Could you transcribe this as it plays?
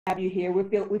have you here.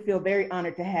 We feel very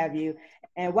honored to have you.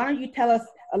 And why don't you tell us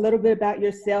a little bit about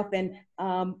yourself? And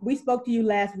we spoke to you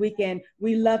last weekend.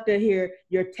 We love to hear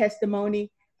your testimony,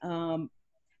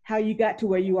 how you got to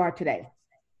where you are today.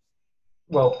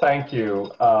 Well, thank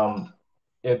you.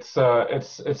 It's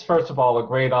first of all a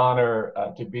great honor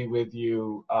to be with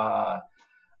you.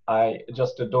 I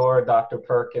just adore Dr.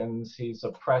 Perkins. He's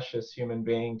a precious human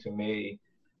being to me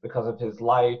because of his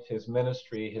life, his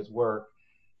ministry, his work.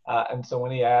 And so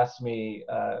when he asks me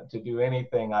to do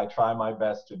anything, I try my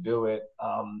best to do it.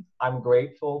 I'm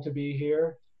grateful to be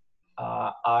here.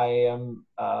 I am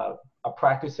a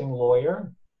practicing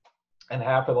lawyer and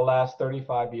have for the last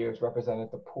 35 years represented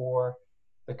the poor,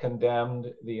 the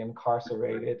condemned, the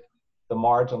incarcerated, the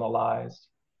marginalized.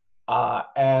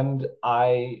 And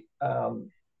I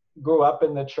grew up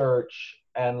in the church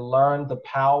and learned the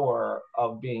power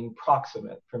of being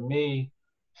proximate. For me,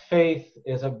 faith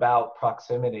is about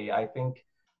proximity. I think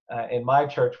in my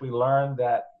church, we learned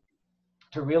that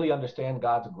to really understand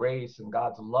God's grace and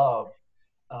God's love,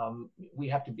 we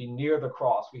have to be near the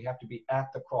cross. We have to be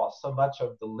at the cross. So much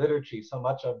of the liturgy, so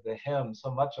much of the hymn,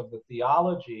 so much of the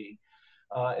theology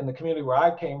in the community where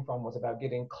I came from was about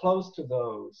getting close to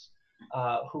those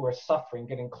who are suffering,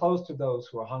 getting close to those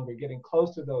who are hungry, getting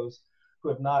close to those who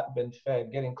have not been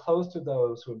fed, getting close to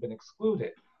those who have been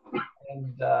excluded.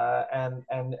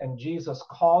 And Jesus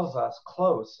calls us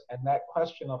close. And that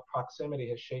question of proximity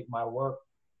has shaped my work.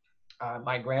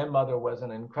 My grandmother was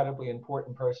an incredibly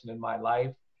important person in my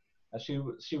life. She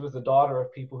was the daughter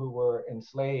of people who were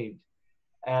enslaved.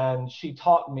 And she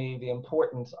taught me the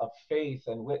importance of faith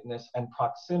and witness and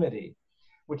proximity,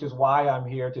 which is why I'm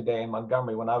here today in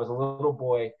Montgomery. When I was a little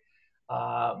boy,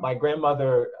 my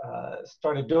grandmother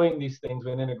started doing these things.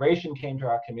 When integration came to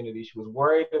our community, she was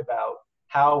worried about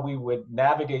how we would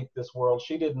navigate this world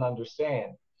she didn't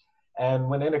understand. And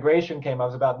when integration came, I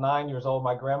was about 9 years old,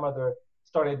 my grandmother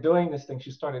started doing this thing.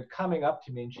 She started coming up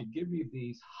to me and she'd give me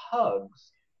these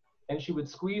hugs and she would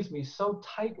squeeze me so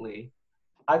tightly,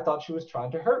 I thought she was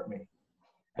trying to hurt me.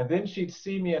 And then she'd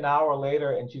see me an hour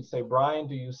later and she'd say, "Bryan,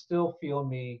 do you still feel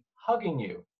me hugging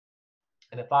you?"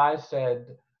 And if I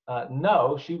said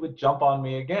no, she would jump on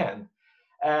me again.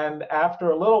 And after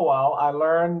a little while, I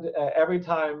learned every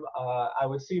time I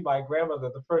would see my grandmother,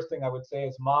 the first thing I would say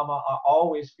is, "Mama, I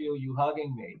always feel you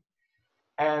hugging me."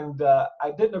 And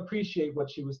I didn't appreciate what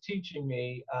she was teaching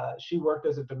me. She worked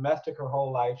as a domestic her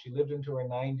whole life. She lived into her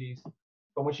 90s.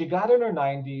 But when she got in her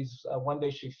 90s, one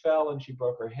day she fell and she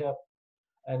broke her hip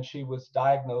and she was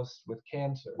diagnosed with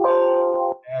cancer.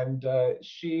 And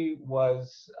she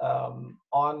was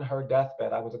on her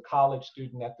deathbed. I was a college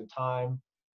student at the time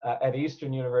at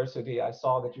Eastern University. I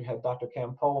saw that you had Dr.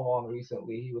 Campolo on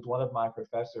recently. He was one of my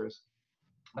professors.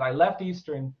 And I left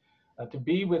Eastern to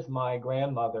be with my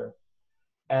grandmother.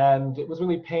 And it was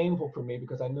really painful for me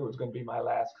because I knew it was going to be my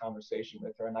last conversation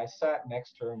with her. And I sat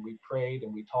next to her and we prayed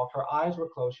and we talked. Her eyes were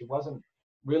closed. She wasn't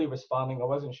really responding. I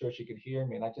wasn't sure she could hear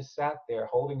me. And I just sat there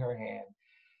holding her hand.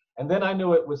 And then I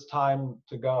knew it was time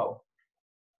to go.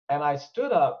 And I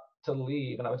stood up to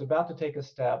leave and I was about to take a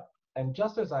step. And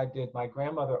just as I did, my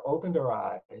grandmother opened her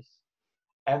eyes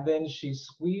and then she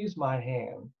squeezed my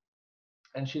hand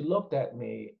and she looked at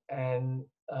me. And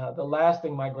the last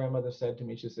thing my grandmother said to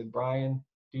me, she said, "Bryan,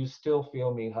 do you still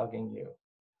feel me hugging you?"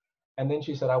 And then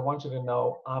she said, "I want you to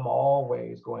know I'm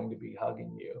always going to be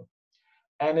hugging you."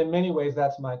 And in many ways,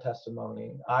 that's my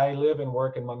testimony. I live and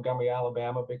work in Montgomery,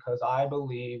 Alabama, because I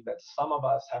believe that some of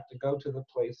us have to go to the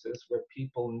places where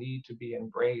people need to be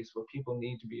embraced, where people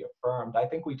need to be affirmed. I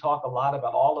think we talk a lot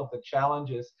about all of the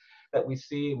challenges that we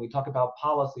see, and we talk about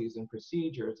policies and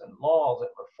procedures and laws and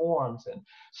reforms and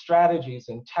strategies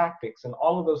and tactics, and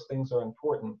all of those things are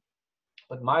important.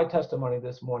 But my testimony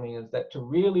this morning is that to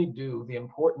really do the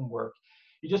important work,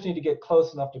 you just need to get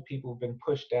close enough to people who've been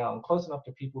pushed down, close enough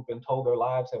to people who've been told their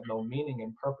lives have no meaning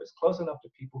and purpose, close enough to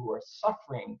people who are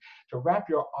suffering, to wrap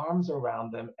your arms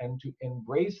around them and to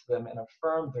embrace them and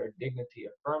affirm their dignity,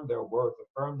 affirm their worth,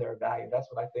 affirm their value. That's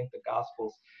what I think the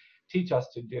Gospels teach us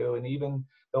to do. And even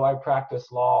though I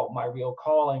practice law, my real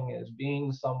calling is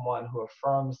being someone who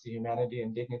affirms the humanity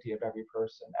and dignity of every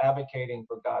person, advocating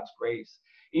for God's grace,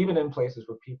 even in places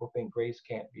where people think grace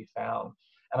can't be found.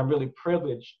 And I'm really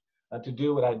privileged to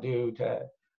do what I do, to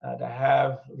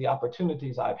have the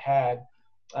opportunities I've had,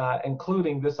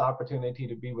 including this opportunity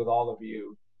to be with all of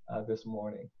you this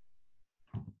morning.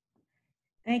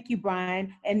 Thank you,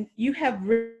 Bryan. And you have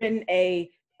written a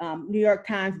New York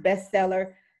Times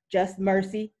bestseller, Just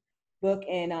Mercy book,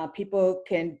 and people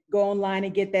can go online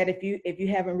and get that if you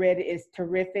haven't read it. It's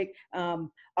terrific.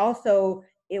 Also,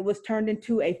 it was turned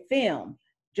into a film.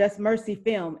 Just Mercy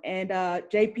film. And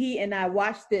JP and I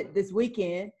watched it this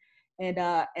weekend,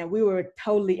 and we were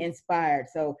totally inspired.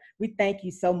 So we thank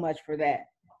you so much for that.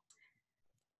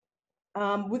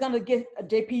 We're gonna get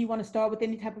JP. You want to start with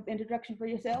any type of introduction for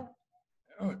yourself?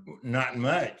 Not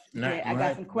much. Not Okay, I much.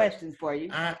 got some questions for you.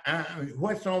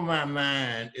 What's on my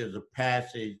mind is a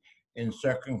passage in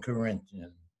 2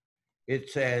 Corinthians. It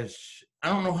says, I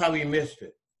don't know how we missed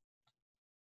it.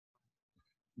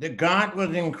 That God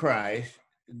was in Christ,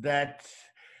 that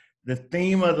the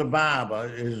theme of the Bible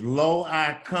is, lo,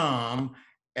 I come,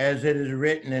 as it is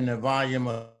written in the volume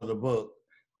of the book,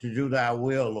 to do thy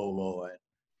will, O Lord.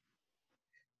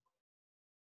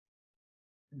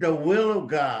 The will of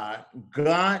God,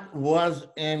 God was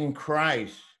in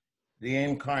Christ, the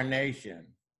incarnation,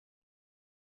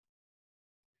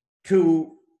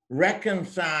 to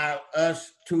reconcile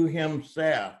us to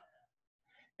himself.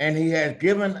 And he has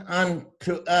given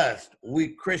unto us, we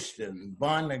Christians,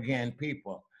 born again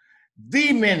people,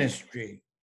 the ministry.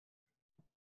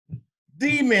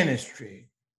 The ministry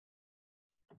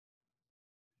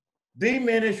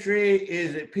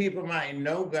is that people might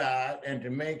know God and to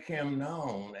make him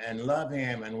known and love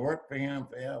him and work for him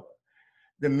forever.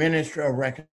 The ministry of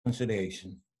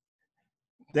reconciliation.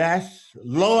 That's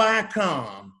lo, I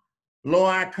come,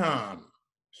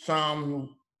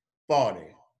 Psalm 40.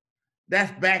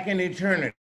 That's back in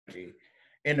eternity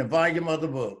in the volume of the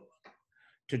book,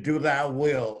 to do thy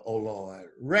will, O Lord.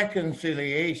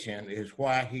 Reconciliation is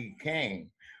why he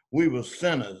came. We were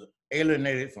sinners,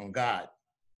 alienated from God.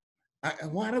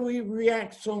 Why do we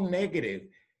react so negative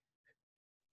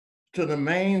to the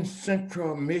main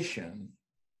central mission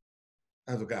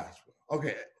of the gospel?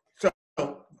 Okay, so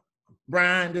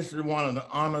Bryan, this is one of the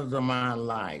honors of my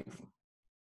life.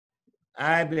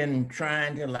 I've been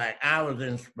trying to, I was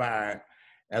inspired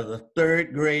as a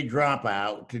third grade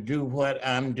dropout to do what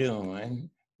I'm doing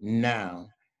now.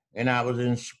 And I was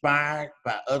inspired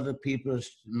by other people's,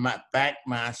 my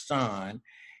son,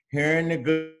 hearing the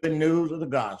good news of the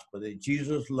gospel, that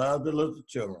Jesus loved the little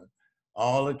children,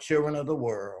 all the children of the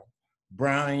world,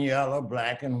 brown, yellow,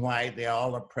 black, and white, they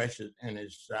all are precious in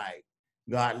his sight.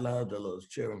 God loved the little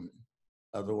children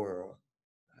of the world.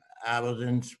 I was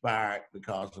inspired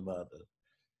because of others.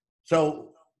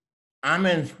 So I'm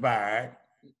inspired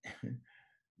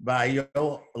by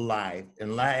your life.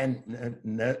 And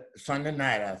Sunday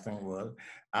night, I think it was,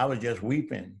 I was just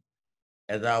weeping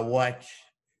as I watched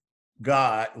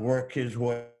God work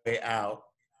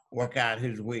out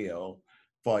his will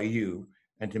for you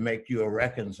and to make you a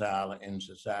reconciler in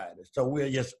society. So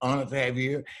we're just honored to have you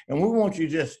here. And we want you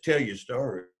to just tell your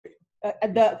story.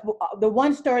 The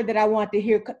one story that I want to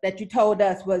hear that you told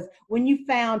us was when you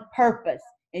found purpose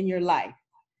in your life.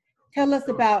 Tell us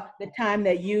about the time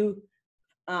that you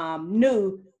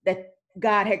knew that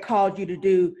God had called you to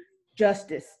do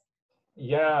justice.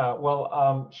 Yeah,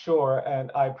 well, sure,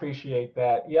 and I appreciate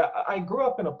that. Yeah, I grew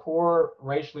up in a poor,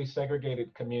 racially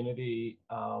segregated community.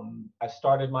 I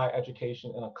started my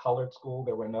education in a colored school.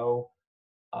 There were no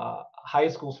high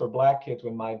schools for Black kids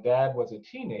when my dad was a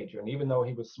teenager. And even though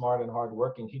he was smart and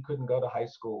hardworking, he couldn't go to high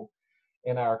school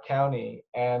in our county.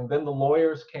 And then the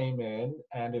lawyers came in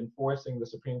and, enforcing the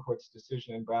Supreme Court's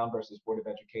decision in Brown versus Board of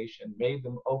Education, made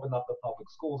them open up the public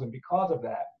schools. And because of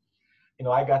that,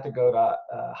 I got to go to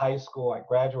high school. I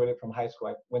graduated from high school.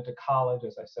 I went to college.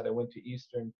 As I said, I went to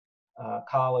Eastern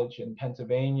College in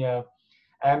Pennsylvania.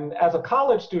 And as a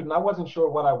college student, I wasn't sure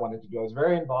what I wanted to do. I was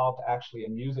very involved actually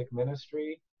in music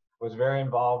ministry. I was very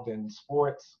involved in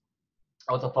sports.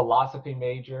 I was a philosophy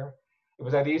major. It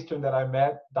was at Eastern that I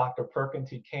met Dr. Perkins.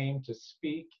 He came to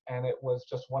speak, and it was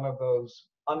just one of those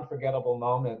unforgettable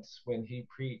moments when he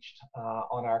preached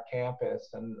on our campus.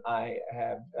 And I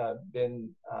have been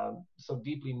so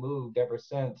deeply moved ever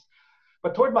since.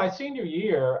 But toward my senior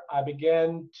year, I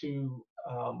began to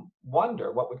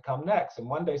wonder what would come next. And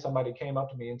one day somebody came up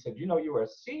to me and said, you are a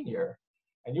senior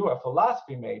and you are a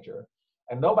philosophy major,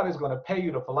 and nobody's going to pay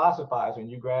you to philosophize when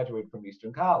you graduate from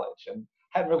Eastern College. And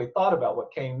hadn't really thought about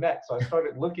what came next. So I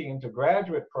started looking into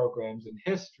graduate programs in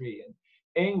history and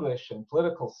English and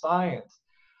political science.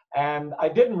 And I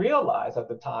didn't realize at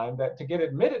the time that to get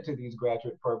admitted to these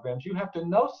graduate programs, you have to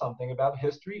know something about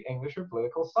history, English, or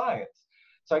political science.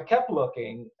 So I kept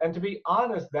looking, and to be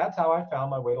honest, that's how I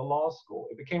found my way to law school.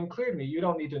 It became clear to me, you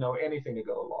don't need to know anything to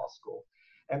go to law school.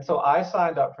 And so I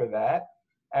signed up for that,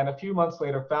 and a few months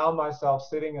later found myself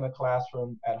sitting in a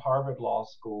classroom at Harvard Law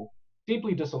School,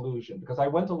 deeply disillusioned, because I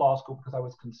went to law school because I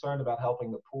was concerned about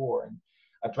helping the poor and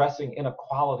addressing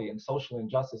inequality and social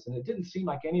injustice, and it didn't seem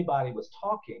like anybody was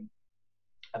talking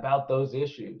about those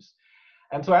issues.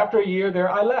 And so after a year there,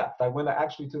 I left. I went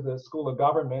actually to the School of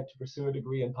Government to pursue a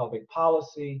degree in public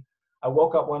policy. I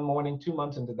woke up one morning 2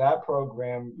 months into that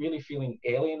program, really feeling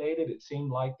alienated. It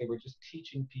seemed like they were just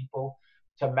teaching people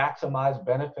to maximize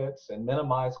benefits and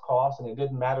minimize costs, and it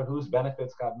didn't matter whose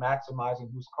benefits got maximized and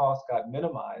whose costs got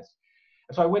minimized.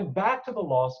 And so I went back to the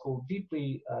law school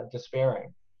deeply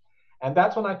despairing. And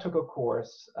that's when I took a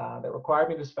course that required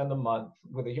me to spend a month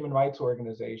with a human rights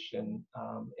organization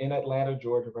in Atlanta,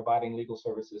 Georgia, providing legal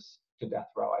services to death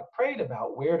row. I prayed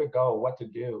about where to go, what to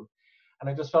do. And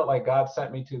I just felt like God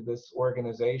sent me to this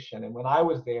organization. And when I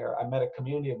was there, I met a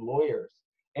community of lawyers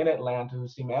in Atlanta who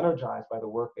seemed energized by the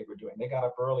work they were doing. They got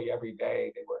up early every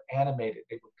day. They were animated.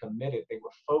 They were committed. They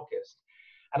were focused.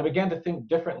 And I began to think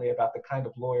differently about the kind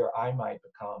of lawyer I might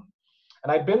become.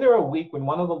 And I'd been there a week when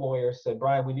one of the lawyers said,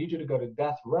 Bryan, we need you to go to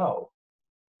death row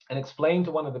and explain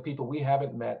to one of the people we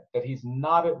haven't met that he's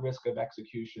not at risk of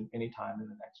execution anytime in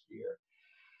the next year.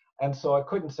 And so I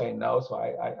couldn't say no. So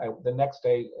I the next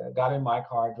day got in my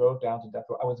car, drove down to death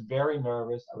row. I was very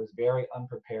nervous. I was very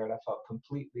unprepared. I felt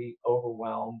completely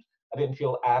overwhelmed. I didn't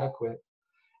feel adequate.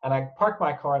 And I parked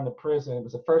my car in the prison. It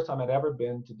was the first time I'd ever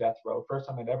been to death row, first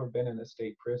time I'd ever been in a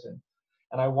state prison.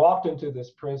 And I walked into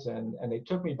this prison and they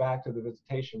took me back to the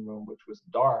visitation room, which was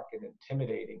dark and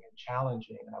intimidating and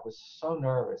challenging. And I was so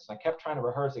nervous. And I kept trying to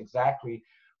rehearse exactly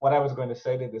what I was going to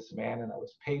say to this man. And I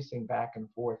was pacing back and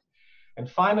forth. And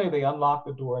finally, they unlocked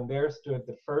the door and there stood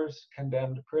the first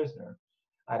condemned prisoner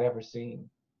I'd ever seen.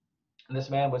 And this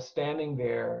man was standing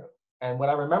there. And what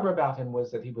I remember about him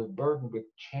was that he was burdened with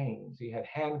chains. He had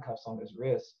handcuffs on his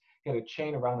wrists. He had a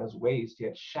chain around his waist. He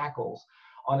had shackles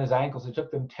on his ankles. It took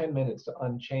them 10 minutes to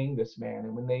unchain this man.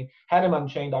 And when they had him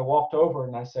unchained, I walked over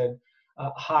and I said,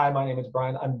 hi, my name is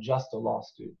Bryan. I'm just a law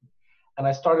student. And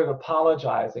I started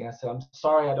apologizing. I said, I'm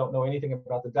sorry I don't know anything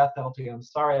about the death penalty. I'm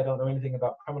sorry I don't know anything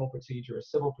about criminal procedure or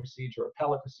civil procedure or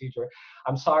appellate procedure.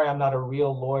 I'm sorry I'm not a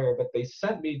real lawyer, but they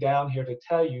sent me down here to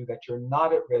tell you that you're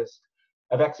not at risk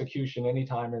of execution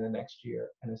anytime in the next year.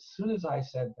 And as soon as I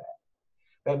said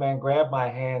that, that man grabbed my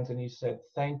hands and he said,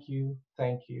 thank you,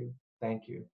 thank you, thank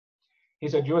you. He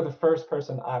said, you're the first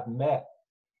person I've met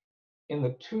in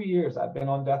the 2 years I've been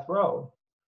on death row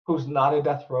who's not a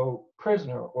death row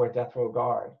prisoner or a death row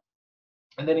guard.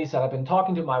 And then he said, I've been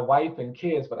talking to my wife and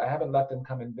kids, but I haven't let them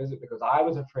come and visit because I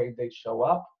was afraid they'd show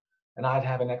up and I'd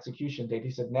have an execution date.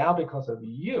 He said, now because of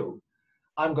you,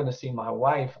 I'm going to see my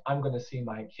wife. I'm going to see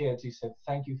my kids. He said,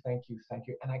 thank you, thank you, thank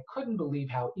you. And I couldn't believe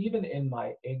how even in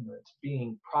my ignorance,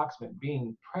 being proximate,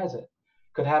 being present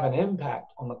could have an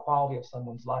impact on the quality of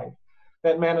someone's life.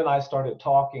 That man and I started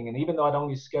talking, and even though I'd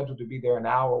only scheduled to be there an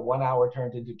hour, 1 hour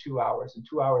turned into 2 hours, and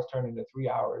 2 hours turned into 3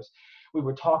 hours. We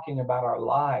were talking about our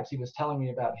lives. He was telling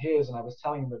me about his, and I was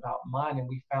telling him about mine, and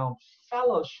we found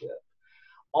fellowship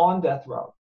on death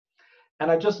row.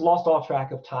 And I just lost all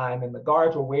track of time, and the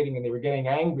guards were waiting, and they were getting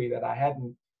angry that I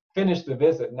hadn't finished the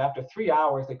visit. And after 3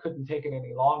 hours, they couldn't take it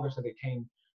any longer, so they came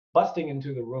busting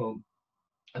into the room.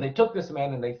 And they took this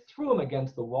man, and they threw him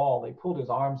against the wall. They pulled his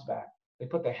arms back. They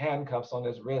put the handcuffs on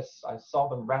his wrists. I saw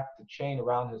them wrap the chain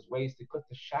around his waist. They put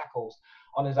the shackles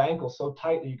on his ankles so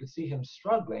tightly you could see him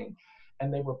struggling.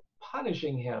 And they were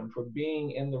punishing him for being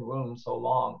in the room so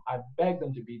long. I begged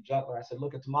them to be gentler. I said,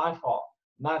 look, it's my fault,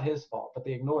 not his fault. But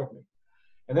they ignored me.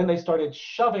 And then they started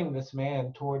shoving this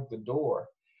man toward the door.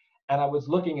 And I was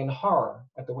looking in horror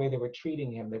at the way they were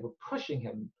treating him. They were pushing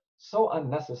him so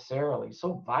unnecessarily,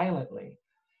 so violently.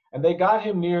 And they got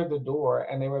him near the door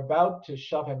and they were about to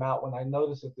shove him out when I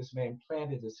noticed that this man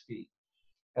planted his feet.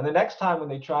 And the next time when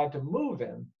they tried to move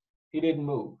him, he didn't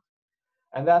move.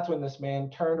 And that's when this man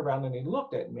turned around and he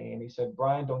looked at me and he said,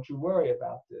 Bryan, don't you worry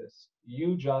about this.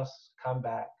 You just come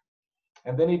back.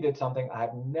 And then he did something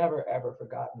I've never, ever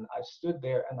forgotten. I stood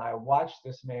there and I watched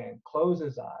this man close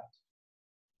his eyes.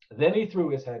 Then he threw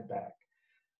his head back.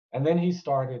 And then he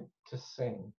started to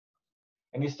sing.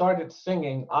 And he started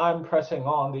singing, I'm pressing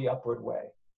on the upward way.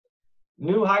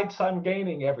 New heights I'm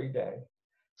gaining every day.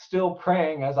 Still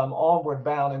praying as I'm onward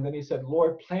bound. And then he said,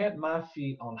 Lord, plant my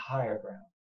feet on higher ground.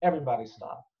 Everybody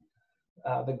stopped.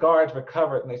 The guards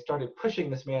recovered and they started pushing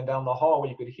this man down the hall where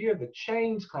you could hear the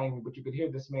chains clanging, but you could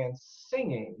hear this man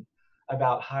singing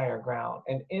about higher ground.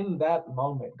 And in that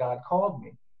moment, God called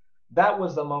me. That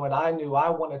was the moment I knew I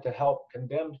wanted to help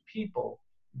condemned people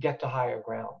get to higher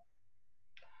ground.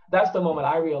 That's the moment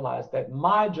I realized that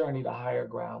my journey to higher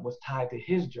ground was tied to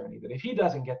his journey, that if he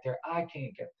doesn't get there, I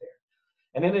can't get there.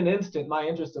 And in an instant, my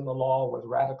interest in the law was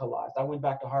radicalized. I went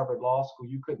back to Harvard Law School.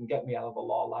 You couldn't get me out of the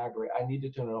law library. I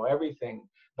needed to know everything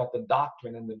about the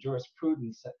doctrine and the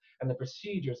jurisprudence and the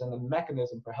procedures and the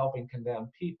mechanism for helping condemn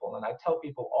people. And I tell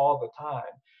people all the time,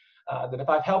 that if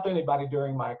I've helped anybody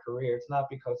during my career, it's not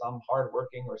because I'm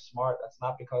hardworking or smart. That's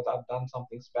not because I've done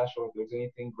something special, if there's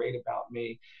anything great about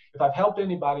me. If I've helped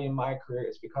anybody in my career,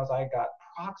 it's because I got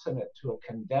proximate to a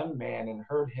condemned man and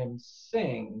heard him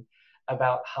sing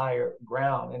about higher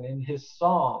ground. And in his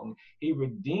song, he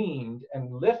redeemed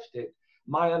and lifted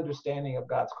my understanding of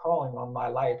God's calling on my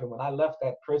life. And when I left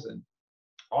that prison,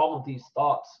 all of these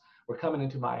thoughts were coming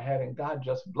into my head, and God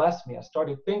just blessed me. I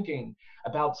started thinking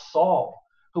about Saul,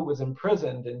 who was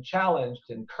imprisoned and challenged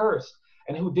and cursed,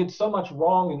 and who did so much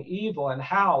wrong and evil, and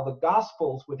how the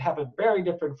Gospels would have a very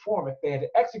different form if they had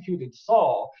executed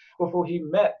Saul before he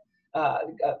met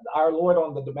our Lord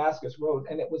on the Damascus road.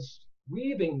 And it was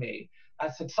grieving me. I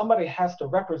said, somebody has to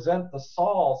represent the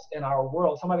Sauls in our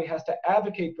world. Somebody has to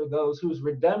advocate for those whose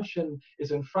redemption is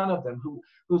in front of them,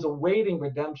 who's awaiting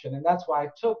redemption. And that's why I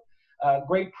took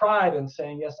great pride in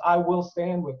saying, yes, I will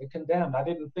stand with the condemned. I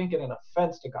didn't think it an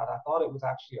offense to God. I thought it was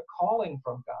actually a calling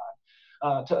from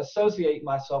God to associate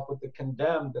myself with the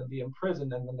condemned and the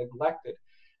imprisoned and the neglected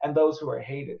and those who are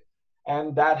hated.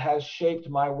 And that has shaped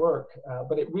my work.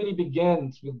 But it really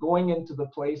begins with going into the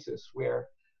places where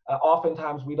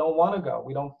oftentimes we don't want to go,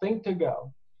 we don't think to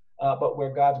go, but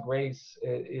where God's grace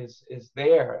is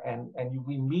there, and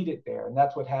we meet it there. And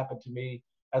that's what happened to me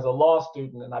as a law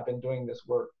student, and I've been doing this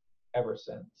work ever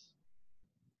since.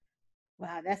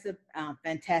 Wow, that's a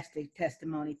fantastic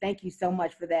testimony. Thank you so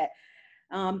much for that.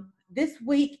 This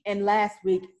week and last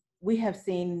week, we have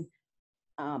seen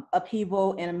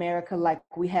upheaval in America like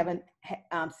we haven't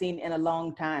seen in a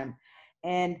long time.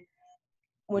 And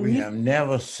we have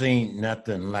never seen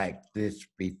nothing like this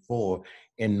before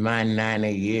in my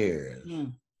 90 years.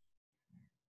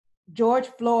 George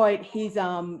Floyd, he's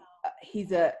a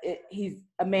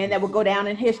man that will go down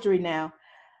in history now.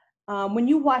 When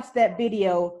you watch that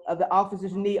video of the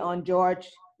officer's knee on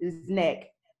George's neck,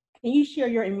 can you share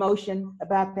your emotion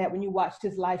about that when you watched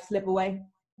his life slip away?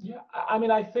 Yeah, I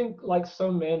mean, I think like so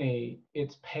many,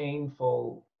 it's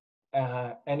painful.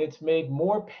 And it's made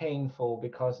more painful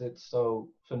because it's so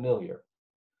familiar.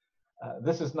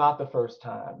 This is not the first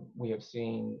time we have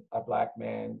seen a Black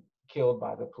man killed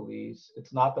by the police.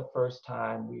 It's not the first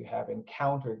time we have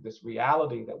encountered this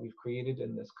reality that we've created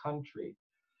in this country.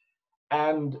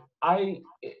 And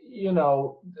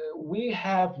we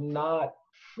have not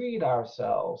freed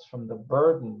ourselves from the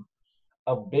burden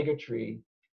of bigotry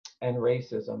and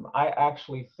racism. I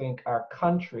actually think our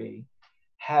country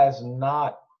has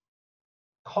not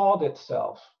called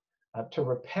itself to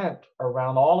repent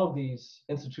around all of these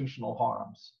institutional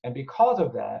harms. And because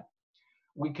of that,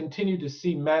 we continue to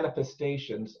see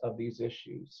manifestations of these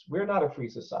issues. We're not a free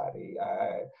society.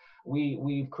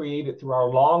 We've created, through our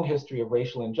long history of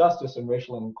racial injustice and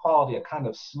racial inequality, a kind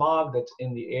of smog that's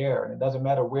in the air. And it doesn't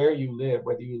matter where you live,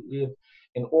 whether you live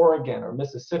in Oregon or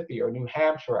Mississippi or New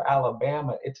Hampshire or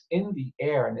Alabama, it's in the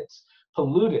air and it's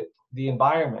polluted the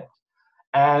environment.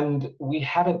 And we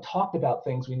haven't talked about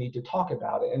things we need to talk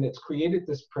about. And it's created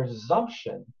this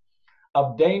presumption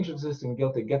of dangerousness and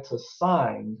guilt that gets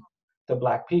assigned to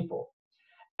Black people.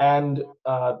 And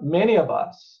many of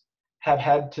us have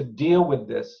had to deal with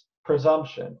this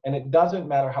presumption. And it doesn't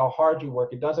matter how hard you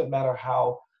work. It doesn't matter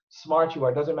how smart you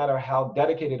are. It doesn't matter how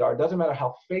dedicated you are. It doesn't matter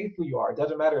how faithful you are. It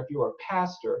doesn't matter if you're a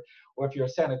pastor or if you're a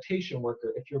sanitation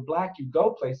worker. If you're Black, you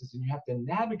go places and you have to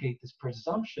navigate this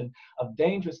presumption of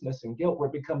dangerousness and guilt, where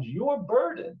it becomes your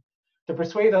burden to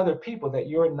persuade other people that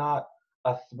you're not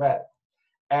a threat.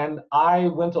 And I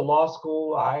went to law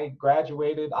school, I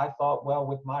graduated, I thought, well,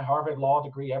 with my Harvard Law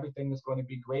degree, everything is going to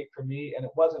be great for me. And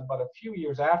it wasn't but a few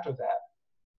years after that,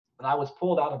 and I was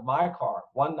pulled out of my car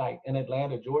one night in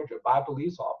Atlanta, Georgia, by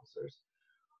police officers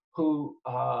who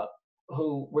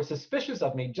were suspicious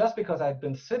of me just because I'd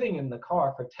been sitting in the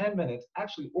car for 10 minutes,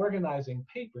 actually organizing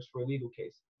papers for a legal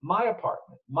case. My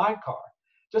apartment, my car,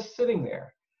 just sitting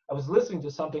there. I was listening to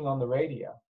something on the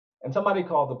radio. And somebody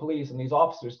called the police, and these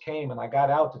officers came, and I got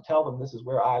out to tell them this is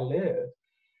where I live.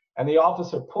 And the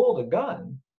officer pulled a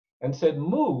gun and said,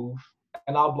 "Move,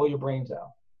 and I'll blow your brains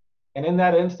out." And in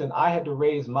that instant, I had to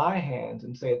raise my hands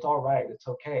and say, "It's all right, it's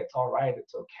okay, it's all right,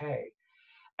 it's okay."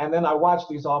 And then I watched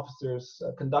these officers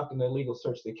conducting an illegal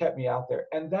search. They kept me out there.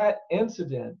 And that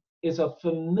incident is a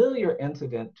familiar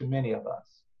incident to many of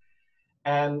us.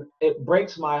 And it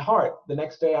breaks my heart. The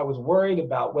next day, I was worried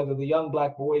about whether the young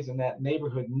Black boys in that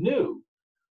neighborhood knew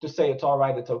to say it's all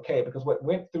right, it's okay. Because what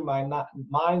went through my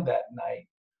mind that night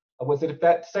was that if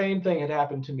that same thing had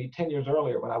happened to me 10 years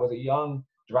earlier when I was a young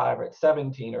driver at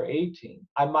 17 or 18,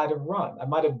 I might have run. I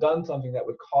might have done something that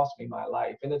would cost me my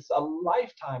life. And it's a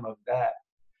lifetime of that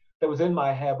was in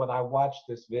my head when I watched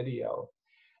this video.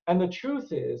 And the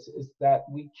truth is that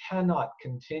we cannot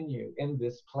continue in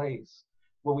this place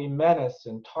where we menace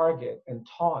and target and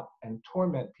taunt and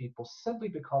torment people simply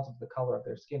because of the color of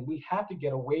their skin. We have to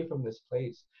get away from this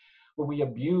place where we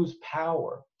abuse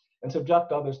power and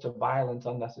subject others to violence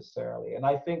unnecessarily. And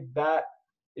I think that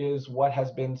is what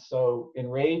has been so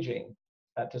enraging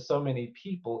to so many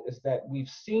people, is that we've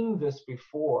seen this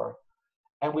before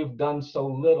and we've done so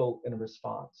little in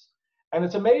response. And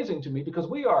it's amazing to me because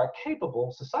we are a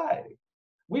capable society.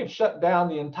 We have shut down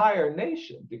the entire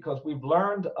nation because we've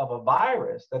learned of a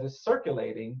virus that is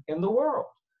circulating in the world.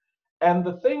 And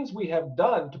the things we have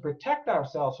done to protect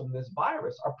ourselves from this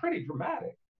virus are pretty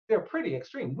dramatic. They're pretty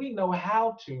extreme. We know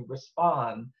how to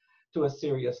respond to a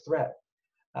serious threat.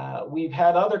 We've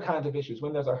had other kinds of issues.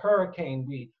 When there's a hurricane,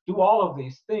 we do all of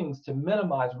these things to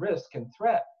minimize risk and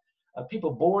threat.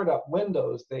 People board up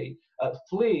windows, they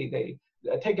flee, they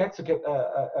take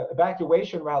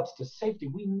evacuation routes to safety.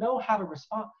 We know how to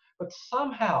respond, but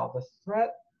somehow the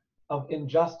threat of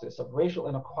injustice, of racial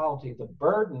inequality, the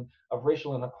burden of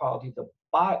racial inequality, the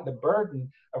burden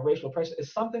of racial oppression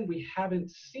is something we haven't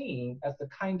seen as the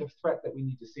kind of threat that we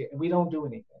need to see, and we don't do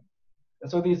anything. And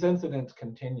so these incidents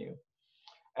continue.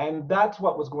 And that's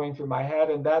what was going through my head,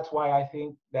 and that's why I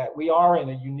think that we are in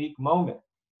a unique moment,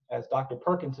 as Dr.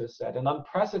 Perkins has said, an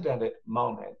unprecedented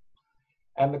moment.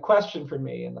 And the question for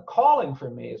me and the calling for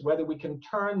me is whether we can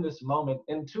turn this moment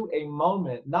into a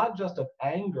moment not just of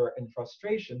anger and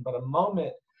frustration, but a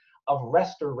moment of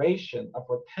restoration, of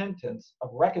repentance, of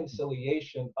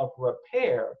reconciliation, of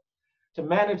repair to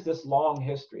manage this long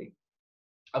history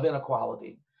of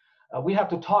inequality. We have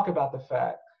to talk about the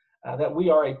fact that we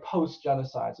are a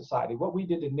post-genocide society. What we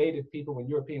did to Native people when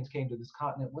Europeans came to this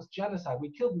continent was genocide. We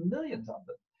killed millions of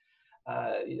them.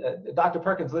 Dr.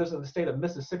 Perkins lives in the state of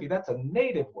Mississippi. That's a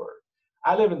native word.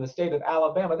 I live in the state of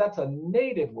Alabama. That's a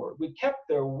native word. We kept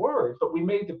their words, but we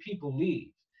made the people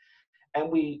leave. And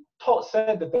we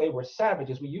said that they were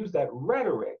savages. We used that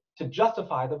rhetoric to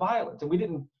justify the violence, and we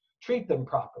didn't treat them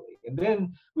properly. And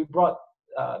then we brought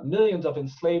millions of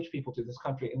enslaved people to this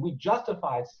country, and we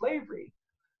justified slavery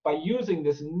by using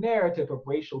this narrative of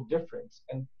racial difference.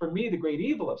 And for me, the great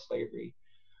evil of slavery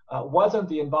wasn't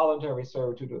the involuntary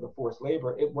servitude or the forced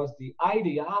labor. It was the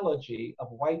ideology of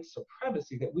white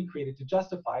supremacy that we created to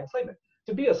justify enslavement.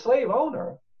 To be a slave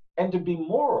owner and to be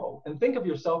moral and think of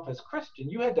yourself as Christian,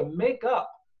 you had to make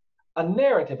up a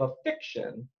narrative, a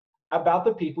fiction about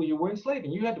the people you were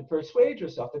enslaving. You had to persuade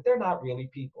yourself that they're not really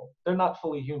people. They're not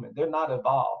fully human. They're not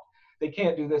evolved. They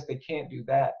can't do this. They can't do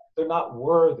that. They're not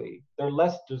worthy. They're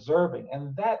less deserving.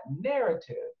 And that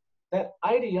narrative, that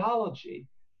ideology,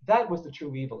 that was the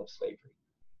true evil of slavery.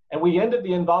 And we ended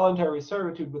the involuntary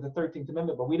servitude with the 13th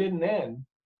Amendment, but we didn't end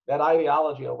that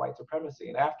ideology of white supremacy.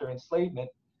 And after enslavement,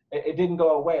 it didn't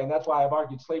go away. And that's why I've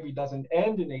argued slavery doesn't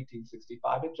end in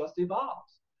 1865, it just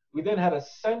evolves. We then had a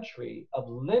century of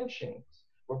lynchings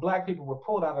where Black people were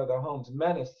pulled out of their homes,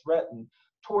 menaced, threatened,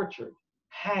 tortured,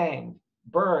 hanged,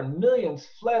 burned. Millions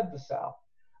fled the South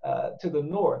to the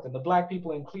North. And the Black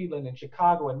people in Cleveland and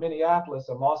Chicago and Minneapolis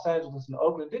and Los Angeles and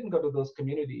Oakland didn't go to those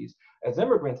communities as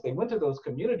immigrants. They went to those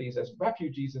communities as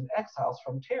refugees and exiles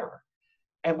from terror.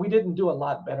 And we didn't do a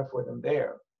lot better for them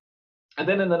there. And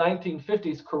then in the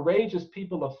 1950s, courageous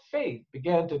people of faith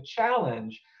began to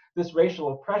challenge this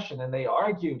racial oppression, and they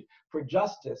argued for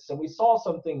justice. And we saw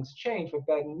some things change, but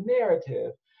that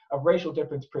narrative of racial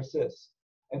difference persists.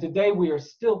 And today we are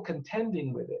still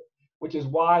contending with it, which is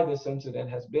why this incident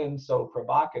has been so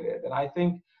provocative. And I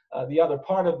think the other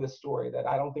part of this story that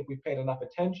I don't think we've paid enough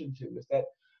attention to is that,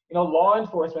 law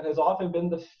enforcement has often been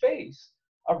the face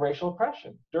of racial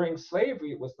oppression. During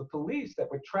slavery, it was the police that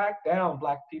would track down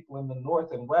Black people in the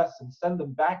North and West and send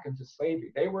them back into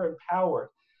slavery. They were empowered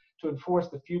to enforce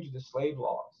the fugitive slave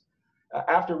laws.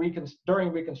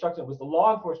 During Reconstruction, it was the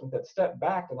law enforcement that stepped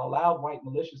back and allowed white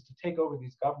militias to take over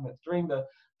these governments. During the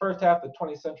first half of the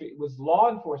 20th century, it was law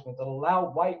enforcement that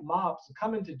allowed white mobs to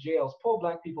come into jails, pull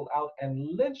Black people out,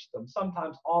 and lynch them,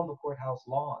 sometimes on the courthouse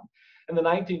lawn. In the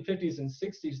 1950s and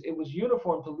 60s, it was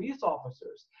uniformed police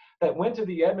officers that went to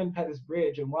the Edmund Pettus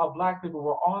Bridge, and while Black people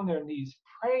were on their knees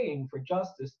praying for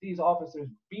justice, these officers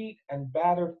beat and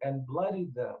battered and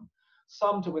bloodied them,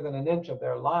 some to within an inch of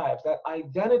their lives. That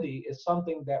identity is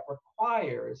something that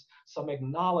requires some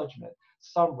acknowledgement,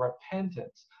 some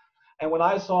repentance. And when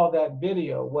I saw that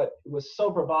video, what was so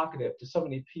provocative to so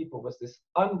many people was this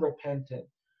unrepentant,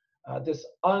 this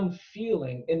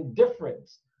unfeeling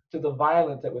indifference to the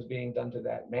violence that was being done to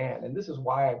that man. And this is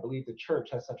why I believe the church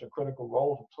has such a critical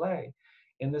role to play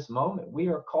in this moment. We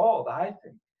are called, I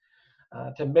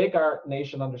think, to make our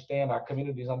nation understand, our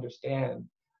communities understand,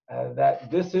 that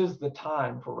this is the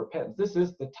time for repentance. This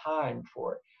is the time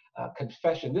for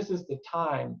confession. This is the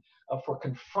time for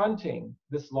confronting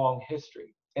this long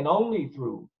history. And only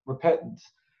through repentance,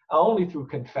 only through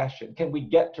confession can we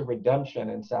get to redemption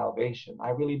and salvation. I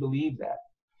really believe that.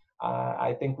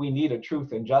 I think we need a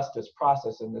truth and justice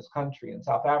process in this country. In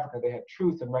South Africa, they had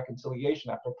truth and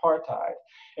reconciliation after apartheid.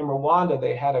 In Rwanda,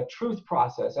 they had a truth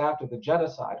process after the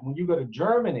genocide. When you go to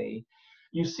Germany,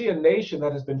 you see a nation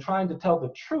that has been trying to tell the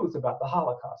truth about the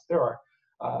Holocaust. There are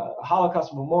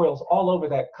Holocaust memorials all over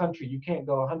that country. You can't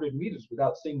go 100 meters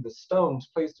without seeing the stones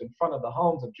placed in front of the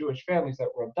homes of Jewish families that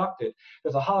were abducted.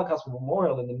 There's a Holocaust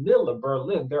memorial in the middle of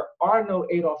Berlin. There are no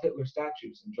Adolf Hitler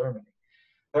statues in Germany.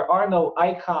 There are no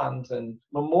icons and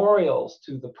memorials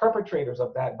to the perpetrators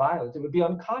of that violence. It would be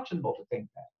unconscionable to think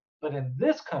that. But in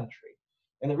this country,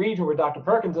 in the region where Dr.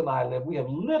 Perkins and I live, we have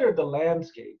littered the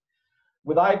landscape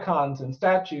with icons and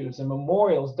statues and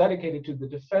memorials dedicated to the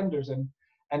defenders and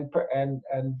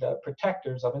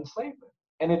protectors of enslavement.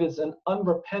 And it is an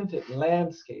unrepentant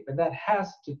landscape, and that has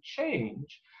to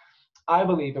change, I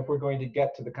believe, if we're going to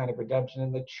get to the kind of redemption.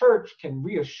 And the church can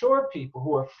reassure people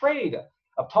who are afraid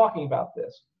of talking about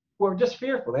this, who are just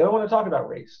fearful. They don't want to talk about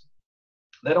race.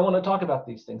 They don't want to talk about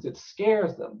these things. It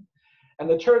scares them. And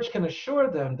the church can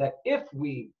assure them that if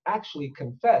we actually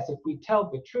confess, if we tell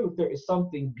the truth, there is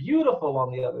something beautiful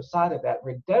on the other side of that.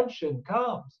 Redemption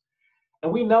comes.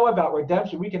 And we know about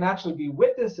redemption. We can actually be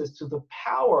witnesses to the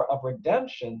power of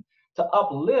redemption to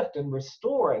uplift and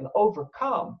restore and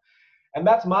overcome. And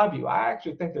that's my view. I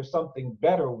actually think there's something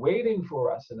better waiting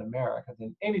for us in America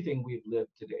than anything we've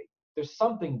lived today. There's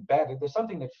something better. There's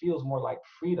something that feels more like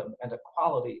freedom and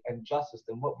equality and justice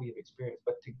than what we've experienced.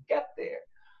 But to get there,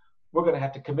 we're going to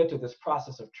have to commit to this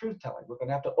process of truth-telling. We're going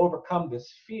to have to overcome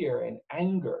this fear and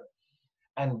anger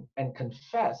and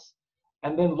confess,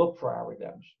 and then look for our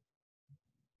redemption.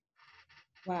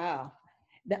 Wow.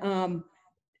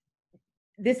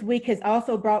 This week has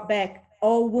also brought back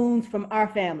old wounds from our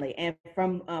family and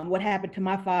from what happened to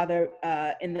my father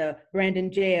in the Brandon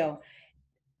jail.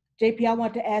 JP, I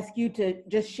want to ask you to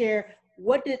just share,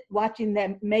 what did watching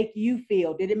that make you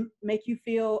feel? Did it make you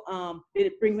feel, did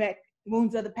it bring back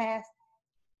wounds of the past?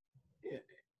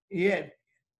 Yeah,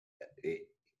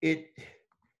 it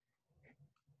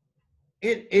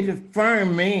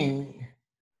affirmed me,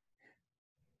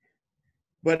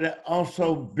 but it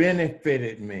also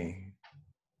benefited me.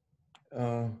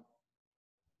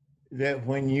 That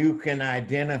when you can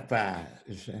identify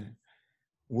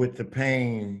with the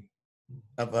pain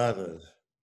of others,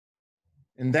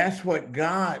 and that's what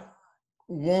God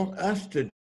wants us to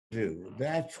do.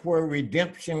 That's where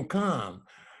redemption comes,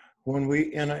 when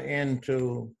we enter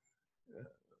into,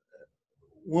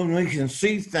 when we can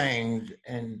see things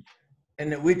and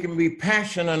that we can be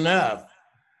passionate enough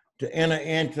to enter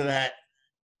into that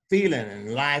feeling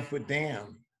and life with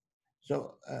them.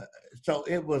 So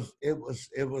it was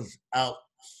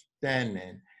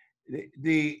outstanding.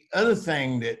 The other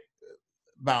thing that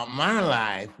about my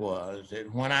life was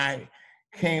that when I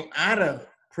came out of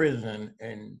prison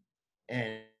and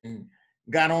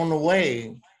got on the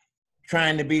way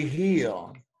trying to be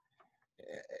healed,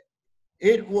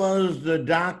 it was the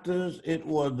doctors, it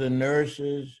was the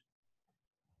nurses,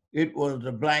 it was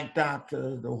the black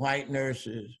doctors, the white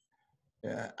nurses.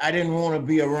 I didn't want to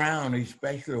be around,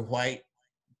 especially white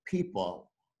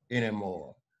people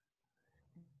anymore.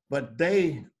 But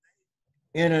they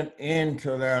entered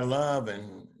into their love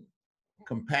and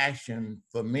compassion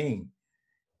for me.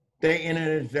 They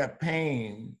entered into their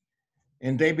pain,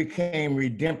 and they became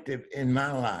redemptive in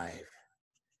my life.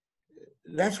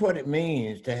 That's what it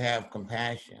means to have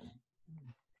compassion,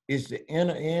 is to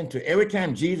enter into, every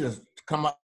time Jesus come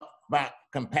up about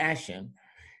compassion,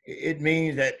 it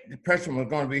means that the person was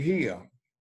going to be healed,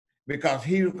 because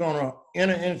he was going to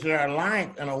enter into their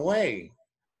life in a way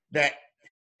that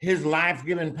his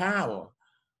life-giving power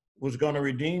was going to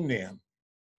redeem them.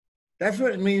 That's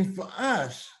what it means for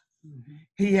us. Mm-hmm.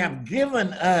 He have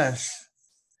given us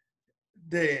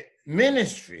the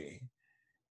ministry.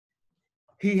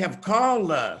 He have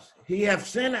called us. He have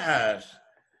sent us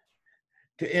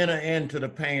to enter into the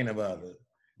pain of others.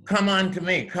 Come unto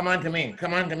me, come unto me,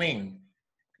 come unto me.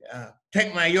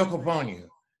 Take my yoke upon you.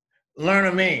 Learn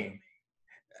of me.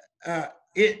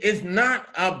 It's not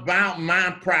about my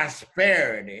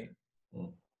prosperity.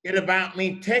 It's about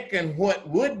me taking what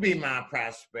would be my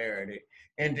prosperity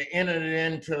and to enter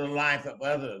it into the life of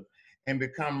others and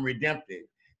become redemptive.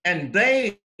 And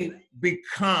they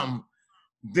become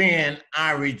then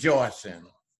our rejoicing.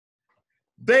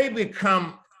 They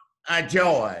become our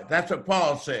joy. That's what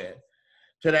Paul said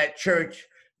to that church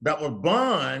that was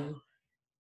born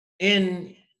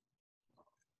in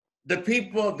the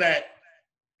people that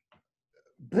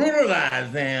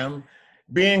brutalized them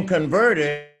being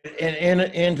converted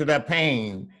into the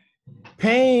pain.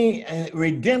 Pain,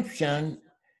 redemption,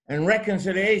 and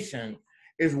reconciliation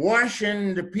is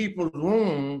washing the people's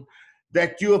wound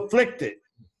that you afflicted.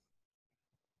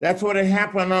 That's what had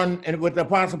happened with the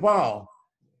Apostle Paul.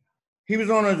 He was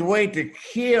on his way to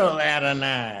kill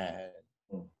Adonai,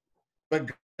 but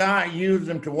God used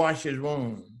him to wash his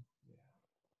wound.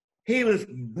 He was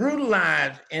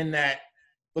brutalized in that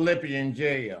Philippian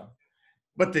jail,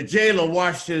 but the jailer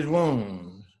washed his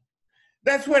wounds.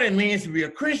 That's what it means to be a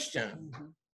Christian.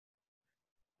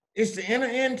 It's to enter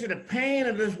into the pain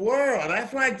of this world.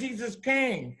 That's why Jesus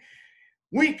came.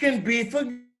 We can be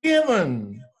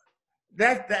forgiven.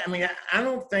 I mean, I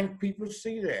don't think people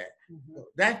see that.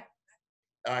 That's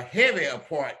a heavier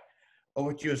part of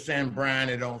what you're saying, Bryan,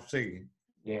 they don't see.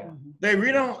 Yeah. They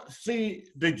really don't see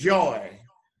the joy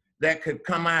that could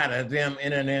come out of them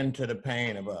entering into the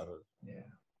pain of others. Yeah.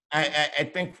 I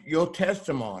think your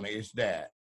testimony is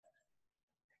that.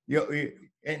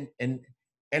 And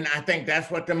I think that's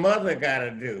what the mother got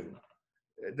to do.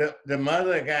 The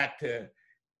mother got to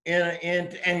enter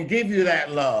in and give you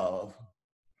that love.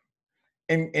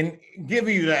 And give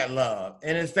you that love.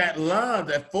 And it's that love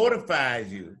that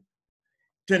fortifies you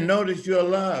to notice your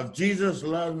love. Jesus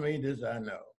loves me, this I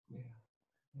know. Yeah.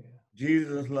 Yeah.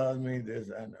 Jesus loves me, this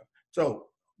I know. So,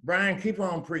 Bryan, keep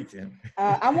on preaching.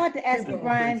 I want to ask you,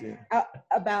 Bryan,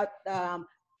 about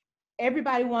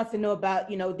everybody wants to know about,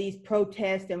 these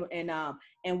protests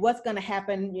and what's going to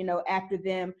happen, after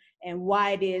them and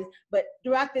why it is. But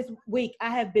throughout this week, I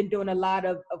have been doing a lot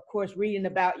of course, reading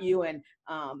about you and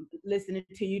listening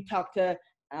to you talk to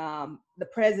the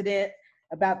president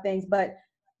about things. But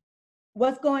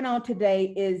what's going on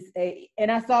today is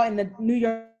and I saw in the New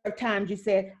York Times, you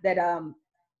said that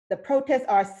the protests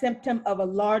are a symptom of a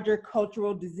larger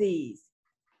cultural disease.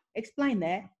 Explain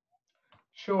that.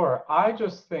 Sure. I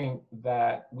just think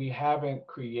that we haven't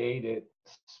created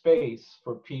space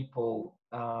for people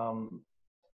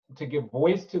to give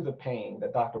voice to the pain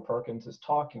that Dr. Perkins is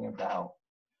talking about,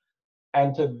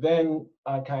 and to then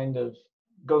kind of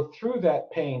go through that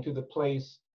pain to the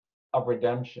place of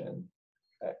redemption.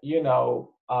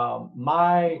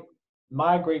 My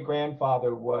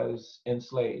great-grandfather was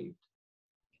enslaved,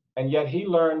 and yet he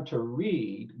learned to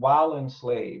read while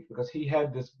enslaved because he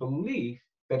had this belief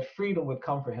that freedom would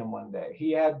come for him one day.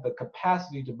 He had the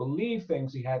capacity to believe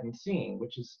things he hadn't seen,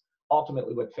 which is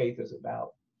ultimately what faith is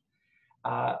about.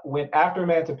 When after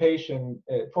emancipation,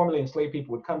 formerly enslaved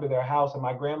people would come to their house, and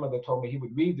my grandmother told me he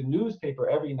would read the newspaper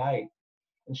every night,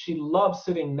 and she loved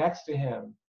sitting next to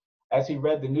him as he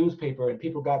read the newspaper, and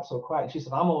people got so quiet. And she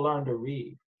said, "I'm gonna learn to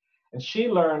read." And she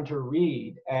learned to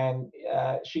read, and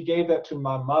she gave that to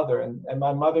my mother, and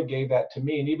my mother gave that to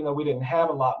me. And even though we didn't have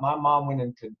a lot, my mom went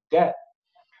into debt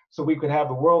so we could have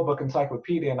the World Book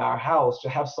Encyclopedia in our house, to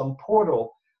have some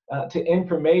portal to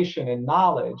information and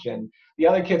knowledge. And the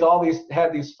other kids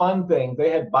had these fun things.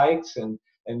 They had bikes and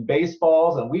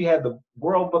baseballs, and we had the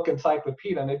World Book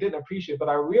Encyclopedia, and they didn't appreciate it. But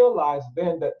I realized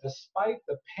then that despite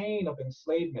the pain of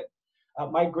enslavement,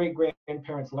 my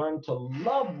great-grandparents learned to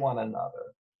love one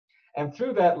another. And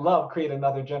through that love, create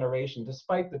another generation.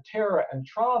 Despite the terror and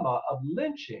trauma of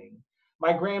lynching,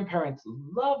 my grandparents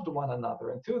loved one another,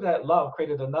 and through that love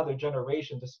created another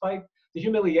generation. Despite the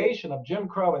humiliation of Jim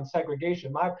Crow and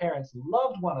segregation, my parents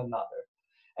loved one another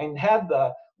and had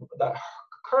the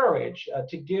courage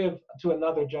to give to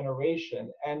another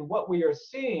generation. And what we are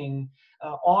seeing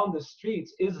on the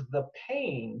streets is the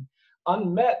pain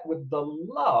unmet with the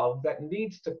love that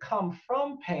needs to come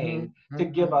from pain to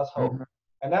give us hope.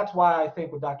 And that's why I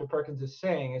think what Dr. Perkins is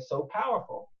saying is so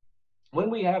powerful. When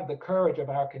we have the courage of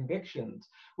our convictions,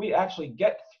 we actually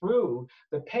get through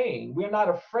the pain. We're not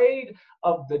afraid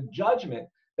of the judgment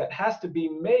that has to be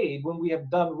made when we have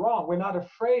done wrong. We're not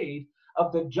afraid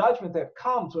of the judgment that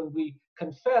comes when we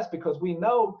confess, because we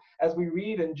know, as we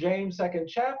read in James' 2nd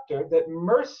chapter, that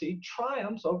mercy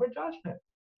triumphs over judgment.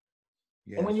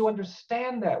 Yes. And when you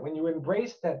understand that, when you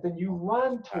embrace that, then you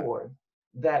run toward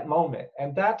that moment.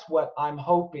 And that's what I'm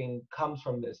hoping comes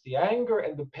from this. The anger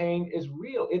and the pain is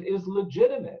real. It is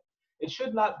legitimate. It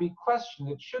should not be questioned.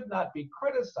 It should not be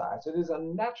criticized. It is a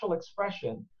natural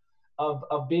expression of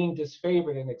being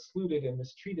disfavored and excluded and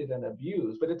mistreated and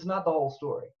abused. But it's not the whole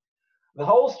story. The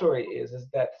whole story is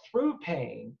that through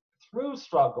pain, through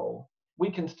struggle, we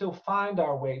can still find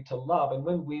our way to love. And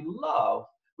when we love,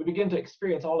 we begin to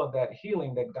experience all of that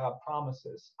healing that God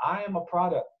promises. I am a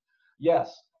product,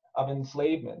 yes, of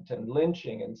enslavement and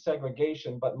lynching and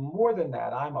segregation, but more than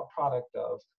that, I'm a product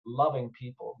of loving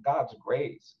people, God's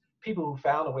grace, people who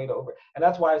found a way to and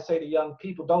that's why I say to young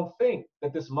people, don't think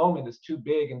that this moment is too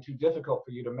big and too difficult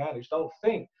for you to manage. Don't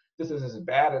think this is as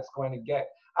bad as it's going to get.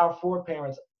 Our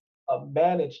foreparents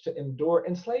managed to endure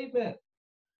enslavement.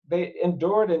 They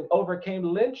endured and overcame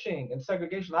lynching and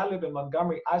segregation. I live in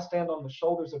Montgomery. I stand on the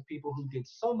shoulders of people who did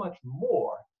so much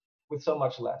more with so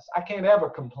much less. I can't ever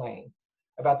complain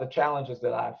about the challenges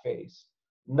that I face,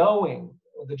 knowing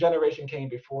the generation came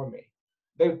before me.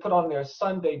 They would put on their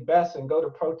Sunday best and go to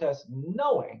protests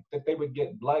knowing that they would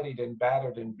get bloodied and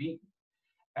battered and beaten.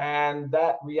 And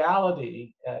that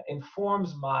reality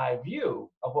informs my view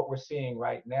of what we're seeing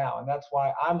right now. And that's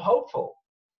why I'm hopeful,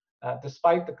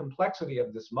 despite the complexity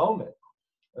of this moment,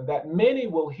 that many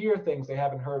will hear things they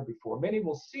haven't heard before. Many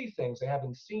will see things they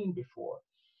haven't seen before.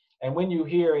 And when you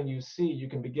hear and you see, you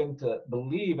can begin to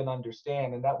believe and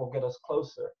understand, and that will get us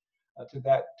closer to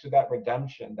that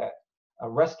redemption, that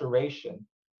restoration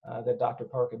that Dr.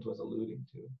 Perkins was alluding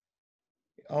to.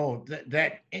 Oh,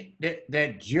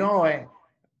 that joy.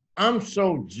 I'm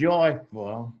so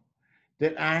joyful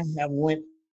that I have went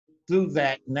through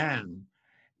that now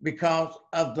because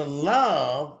of the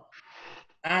love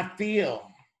I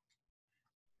feel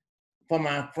for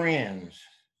my friends.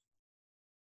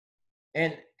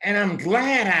 And I'm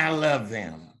glad I love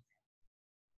them.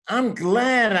 I'm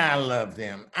glad I love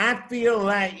them. I feel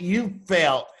like you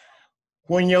felt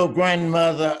when your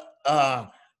grandmother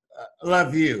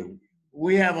loved you.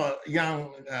 We have a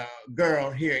young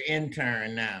girl here,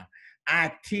 intern now.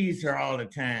 I tease her all the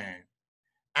time.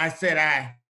 I said,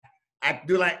 I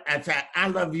said, I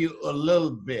love you a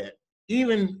little bit.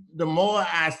 Even the more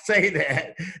I say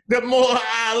that, the more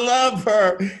I love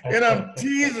her. And I'm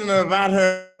teasing her about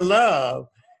her love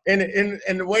and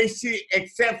the way she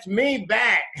accepts me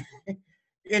back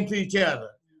into each other.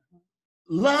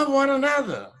 Love one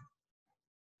another.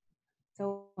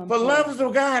 So for love is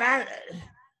of God.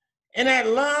 And that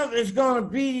love is going to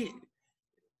be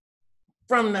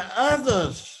from the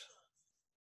others.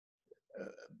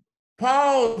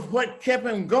 Paul, what kept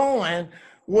him going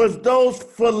was those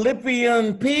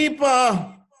Philippian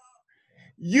people.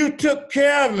 You took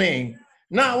care of me,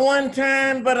 not one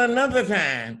time, but another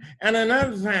time and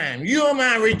another time. You are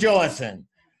my rejoicing.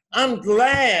 I'm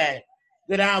glad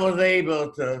that I was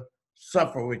able to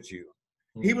suffer with you.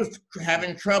 He was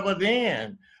having trouble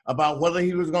then about whether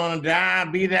he was going to die,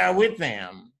 be there with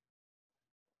them.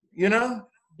 You know?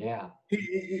 Yeah.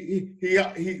 He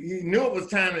knew it was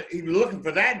time. He was looking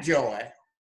for that joy.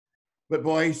 But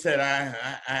boy, he said,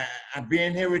 I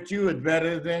being here with you is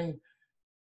better than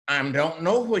I don't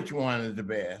know which one is the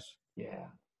best. Yeah.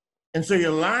 And so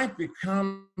your life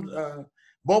becomes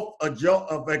both a joy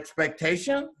of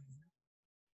expectation,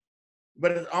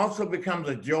 but it also becomes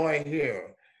a joy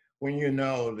here when you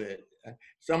know that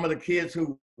some of the kids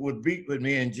who would beat with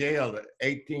me in jail, the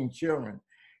 18 children,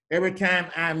 every time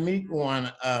I meet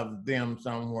one of them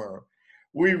somewhere,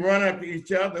 we run up to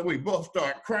each other, we both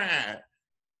start crying.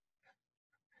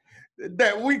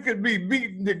 That we could be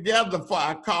beaten together for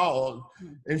our cause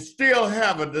and still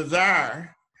have a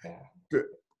desire to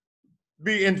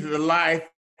be into the life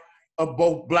of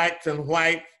both blacks and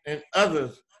whites and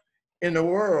others in the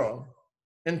world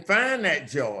and find that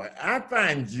joy. I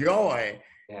find joy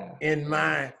in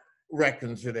my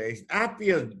reconciliation. I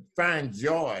find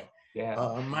joy.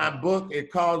 My book,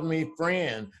 it calls me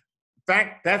friend. In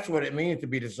fact, that's what it means to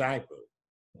be discipled.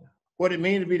 What it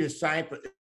means to be discipled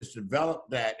is to develop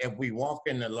that if we walk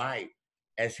in the light,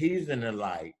 as he's in the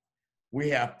light, we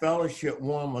have fellowship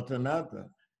one with another.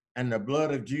 And the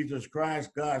blood of Jesus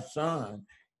Christ, God's Son,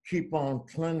 keep on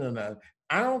cleansing us.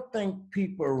 I don't think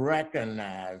people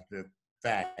recognize the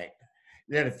fact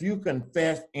that if you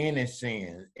confess any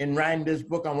sin, in writing this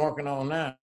book I'm working on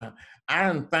now, I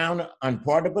done found an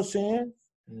unpardonable sin.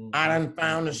 I done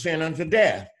found a sin unto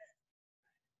death.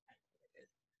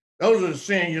 Those are the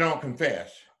sins you don't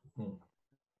confess.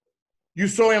 You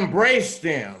so embrace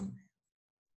them.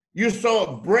 You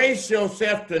so embrace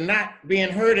yourself to not being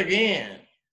hurt again.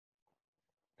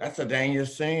 That's a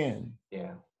dangerous sin.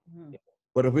 Yeah.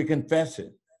 But if we confess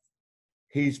it,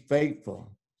 he's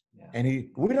faithful. And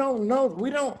we don't know, we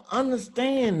don't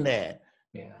understand that.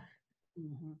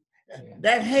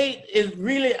 That hate is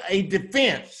really a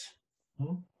defense.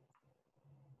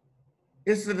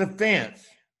 It's a defense.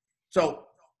 So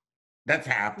that's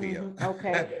how I feel.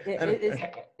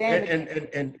 Okay.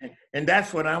 And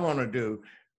that's what I want to do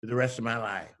for the rest of my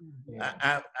life.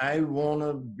 I want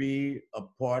to be a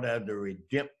part of the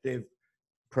redemptive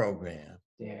program.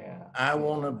 I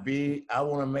want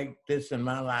to make this in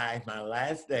my life, my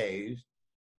last days.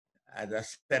 As I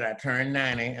said, I turned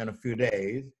 90 in a few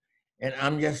days, and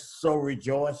I'm just so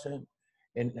rejoicing.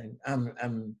 And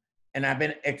I'm and I've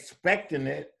been expecting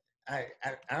it. I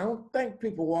don't think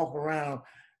people walk around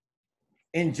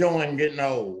enjoying getting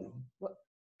old.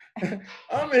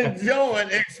 I'm enjoying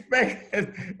expecting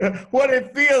what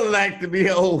it feels like to be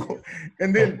old.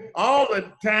 And then all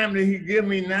the time that he give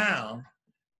me now,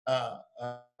 uh,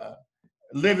 uh,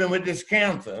 living with this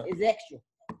cancer, is extra.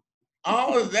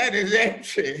 all of that is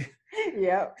extra.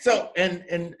 Yeah. So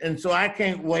and so I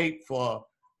can't wait for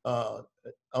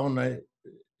on the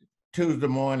Tuesday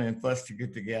morning for us to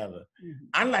get together. Mm-hmm.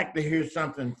 I'd like to hear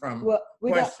something from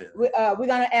questions. We're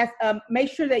gonna ask.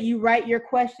 Make sure that you write your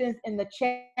questions in the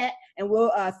chat, and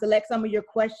we'll select some of your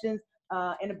questions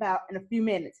in a few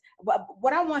minutes. But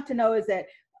what I want to know is that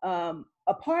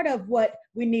a part of what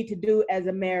we need to do as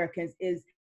Americans is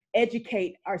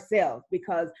educate ourselves,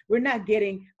 because we're not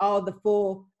getting all the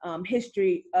full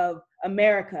history of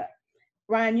America.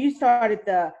 Bryan, you started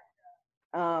the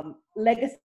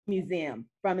Legacy Museum,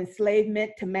 from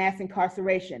enslavement to mass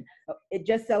incarceration. It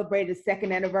just celebrated its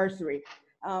second anniversary.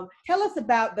 Tell us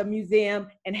about the museum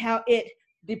and how it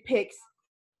depicts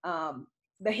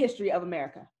the history of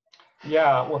America.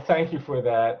 Yeah, well, thank you for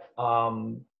that.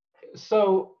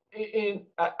 So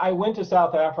I went to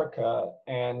South Africa,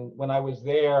 and when I was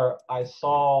there, I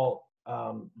saw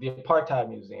the Apartheid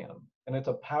Museum, and it's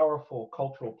a powerful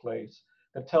cultural place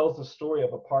that tells the story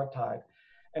of apartheid,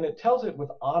 and it tells it with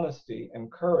honesty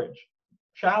and courage.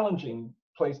 Challenging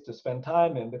place to spend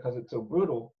time in because it's so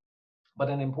brutal, but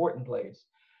an important place.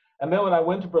 And then when I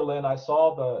went to Berlin, I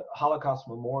saw the Holocaust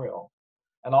Memorial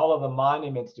and all of the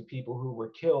monuments to people who were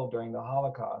killed during the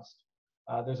Holocaust.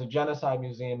 There's a genocide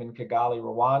museum in Kigali,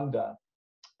 Rwanda,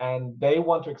 and they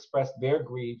want to express their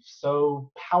grief so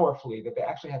powerfully that they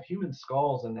actually have human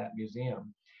skulls in that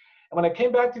museum. And when I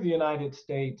came back to the United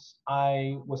States,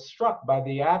 I was struck by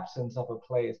the absence of a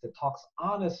place that talks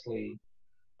honestly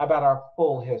about our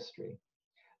full history.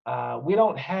 We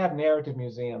don't have narrative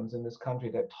museums in this country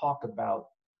that talk about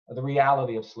the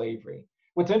reality of slavery.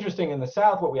 What's interesting in the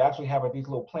South, what we actually have are these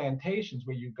little plantations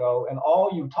where you go and all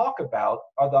you talk about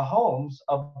are the homes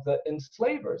of the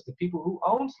enslavers, the people who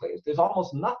own slaves. There's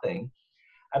almost nothing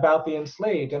about the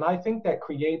enslaved. And I think that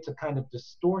creates a kind of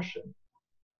distortion.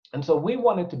 And so we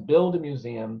wanted to build a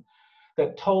museum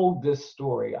that told this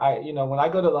story. When I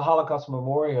go to the Holocaust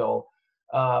Memorial,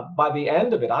 by the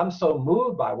end of it, I'm so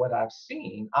moved by what I've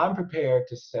seen, I'm prepared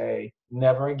to say,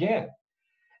 never again.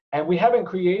 And we haven't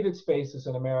created spaces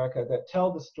in America that tell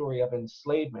the story of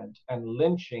enslavement and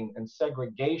lynching and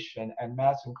segregation and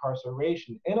mass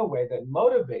incarceration in a way that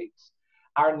motivates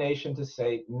our nation to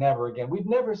say, never again. We've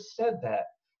never said that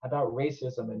about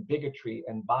racism and bigotry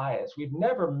and bias. We've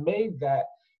never made that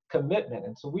commitment.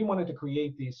 And so we wanted to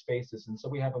create these spaces. And so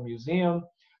we have a museum,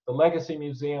 the Legacy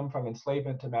Museum, from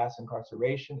enslavement to mass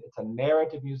incarceration. It's a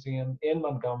narrative museum in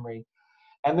Montgomery.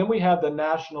 And then we have the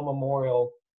National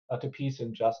Memorial to Peace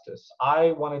and Justice.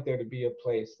 I wanted there to be a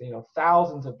place,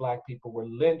 thousands of Black people were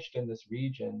lynched in this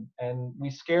region, and we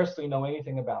scarcely know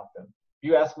anything about them. If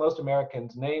you ask most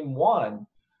Americans, name one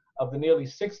of the nearly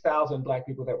 6,000 Black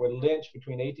people that were lynched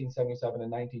between 1877 and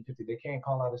 1950, they can't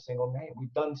call out a single name.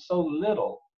 We've done so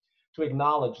little to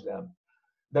acknowledge them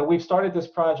that we've started this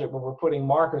project where we're putting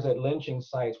markers at lynching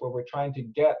sites, where we're trying to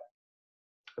get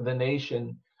the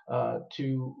nation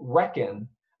to reckon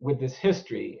with this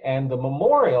history. And the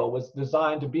memorial was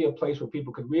designed to be a place where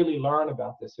people could really learn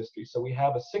about this history. So we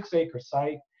have a 6-acre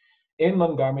site in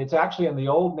Montgomery. It's actually in the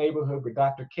old neighborhood where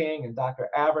Dr. King and Dr.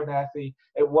 Abernathy,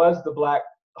 it was the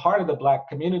heart of the Black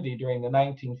community during the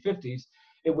 1950s.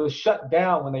 It was shut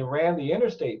down when they ran the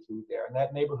interstate through there, and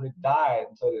that neighborhood died.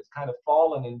 And so it's kind of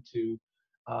fallen into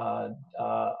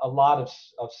a lot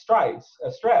of stress.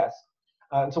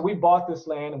 And so we bought this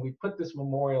land and we put this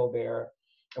memorial there,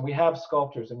 and we have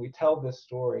sculptures and we tell this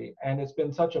story. And it's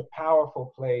been such a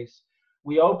powerful place.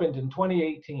 We opened in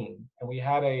 2018, and we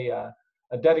had a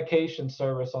dedication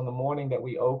service on the morning that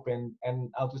we opened.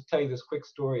 And I'll just tell you this quick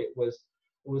story.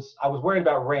 I was worried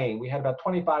about rain. We had about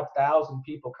 25,000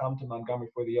 people come to Montgomery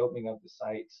for the opening of the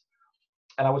sites.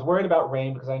 And I was worried about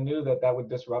rain because I knew that would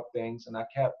disrupt things, and I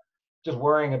kept just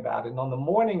worrying about it. And on the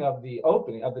morning of the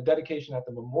opening, of the dedication at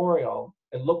the memorial,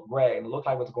 it looked gray and it looked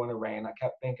like it was going to rain. I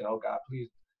kept thinking, oh God, please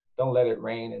don't let it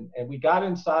rain. And we got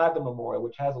inside the memorial,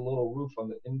 which has a little roof on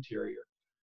the interior.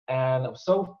 And I was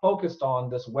so focused on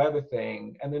this weather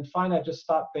thing. And then finally, I just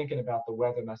stopped thinking about the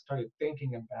weather, and I started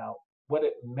thinking about what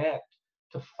it meant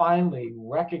to finally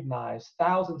recognize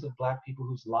thousands of Black people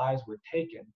whose lives were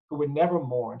taken, who were never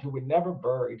mourned, who were never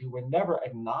buried, who were never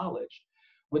acknowledged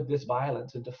with this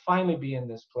violence, and to finally be in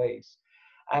this place.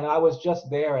 And I was just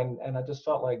there, and I just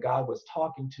felt like God was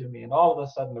talking to me, and all of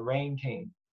a sudden the rain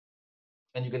came.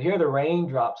 And you could hear the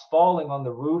raindrops falling on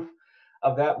the roof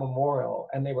of that memorial.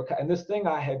 And this thing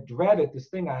I had dreaded, this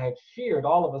thing I had feared,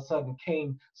 all of a sudden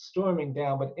came storming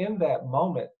down. But in that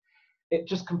moment, it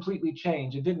just completely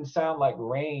changed. It didn't sound like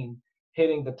rain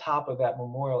hitting the top of that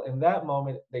memorial. In that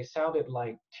moment, they sounded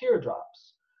like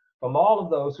teardrops from all of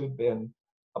those who'd been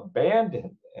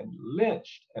abandoned and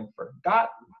lynched and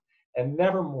forgotten and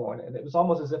never mourned. And it was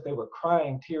almost as if they were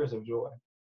crying tears of joy.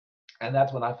 And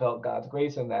that's when I felt God's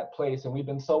grace in that place. And we've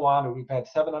been so honored. We've had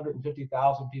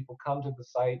 750,000 people come to the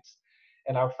sites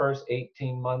in our first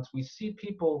 18 months. We see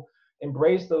people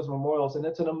embrace those memorials, and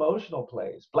it's an emotional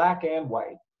place, Black and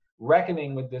white,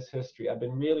 reckoning with this history. I've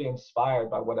been really inspired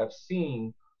by what I've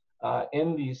seen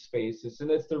in these spaces.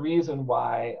 And it's the reason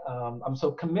why I'm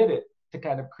so committed to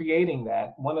kind of creating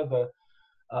that. One of the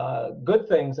good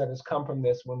things that has come from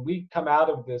this, when we come out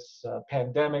of this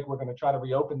pandemic, we're going to try to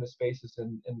reopen the spaces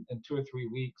in 2 or 3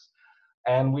 weeks.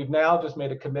 And we've now just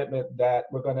made a commitment that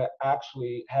we're going to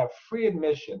actually have free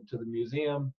admission to the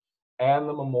museum and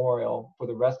the memorial for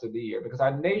the rest of the year, because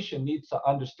our nation needs to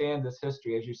understand this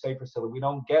history. As you say, Priscilla, we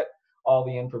don't get all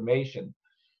the information.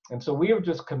 And so we have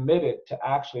just committed to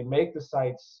actually make the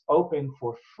sites open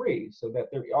for free so that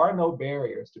there are no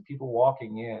barriers to people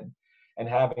walking in and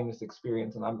having this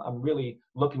experience. And I'm really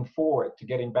looking forward to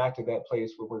getting back to that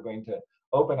place where we're going to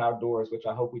open our doors, which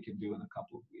I hope we can do in a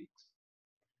couple of weeks.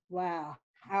 Wow,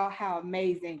 how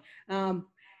amazing.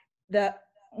 The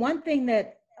one thing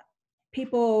that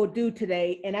people do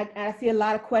today, and I see a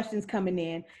lot of questions coming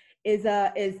in, is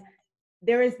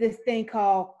there is this thing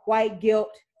called white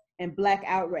guilt and Black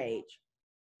outrage.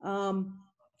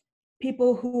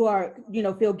 People who are,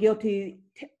 feel guilty,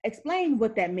 explain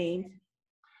what that means.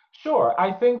 Sure.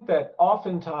 I think that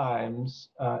oftentimes,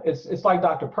 it's like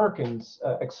Dr. Perkins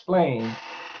explained,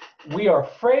 we are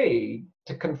afraid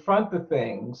to confront the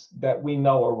things that we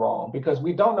know are wrong because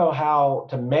we don't know how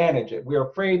to manage it. We're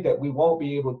afraid that we won't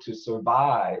be able to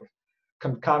survive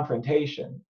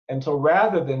confrontation. And so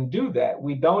rather than do that,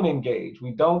 we don't engage,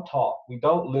 we don't talk, we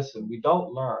don't listen, we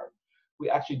don't learn. We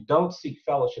actually don't seek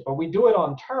fellowship, or we do it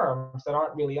on terms that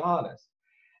aren't really honest.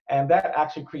 And that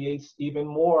actually creates even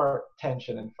more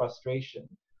tension and frustration.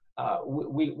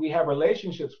 We have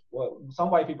relationships, well, some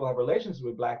white people have relationships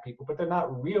with Black people, but they're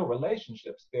not real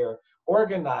relationships. They're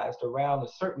organized around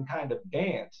a certain kind of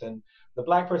dance, and the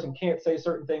Black person can't say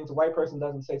certain things, the white person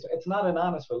doesn't say so. It's not an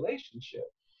honest relationship.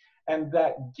 And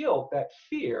that guilt, that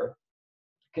fear,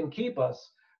 can keep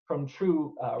us from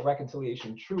true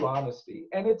reconciliation, true honesty.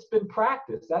 And it's been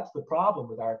practiced. That's the problem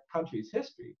with our country's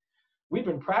history. We've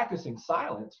been practicing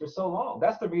silence for so long.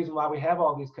 That's the reason why we have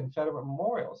all these Confederate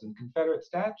memorials and Confederate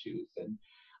statues. And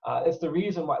it's the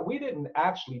reason why we didn't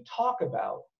actually talk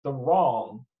about the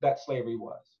wrong that slavery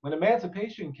was. When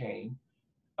emancipation came,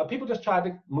 people just tried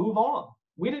to move on.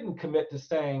 We didn't commit to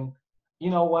saying, you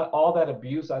know what, all that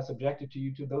abuse I subjected to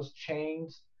you to, those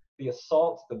chains, the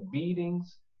assaults, the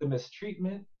beatings, the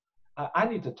mistreatment, I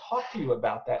need to talk to you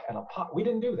about that. And we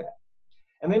didn't do that.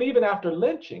 And then even after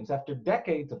lynchings, after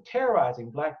decades of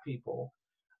terrorizing Black people,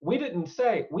 we didn't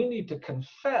say we need to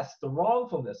confess the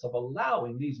wrongfulness of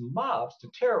allowing these mobs to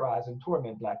terrorize and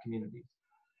torment Black communities.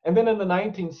 And then in the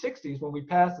 1960s, when we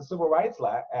passed the Civil Rights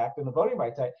Act and the Voting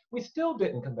Rights Act, we still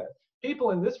didn't confess.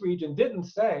 People in this region didn't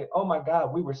say, oh my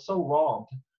God, we were so wrong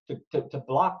to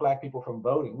block Black people from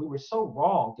voting. We were so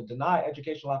wrong to deny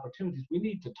educational opportunities. We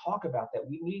need to talk about that.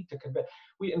 We need to confess.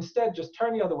 We instead just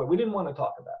turned the other way. We didn't want to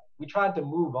talk about it. We tried to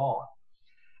move on.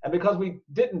 And because we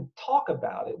didn't talk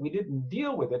about it, we didn't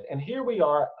deal with it. And here we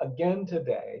are again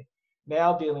today,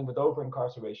 now dealing with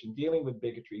over-incarceration, dealing with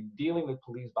bigotry, dealing with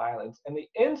police violence, and the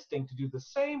instinct to do the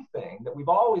same thing that we've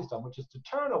always done, which is to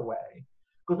turn away,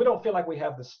 because we don't feel like we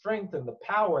have the strength and the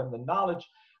power and the knowledge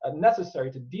necessary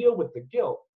to deal with the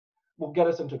guilt, will get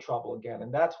us into trouble again.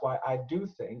 And that's why I do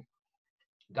think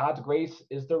God's grace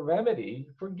is the remedy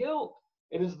for guilt.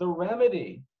 It is the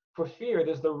remedy for fear. It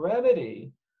is the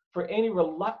remedy for any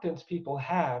reluctance people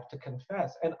have to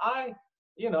confess. And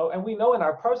and we know in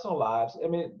our personal lives,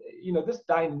 this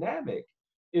dynamic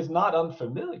is not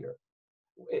unfamiliar.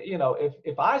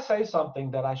 If I say something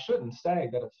that I shouldn't say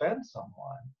that offends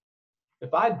someone,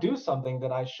 if I do something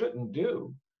that I shouldn't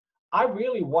do, I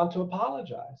really want to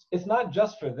apologize. It's not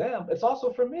just for them, it's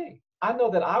also for me. I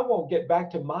know that I won't get back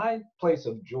to my place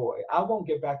of joy. I won't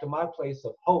get back to my place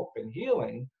of hope and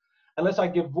healing unless I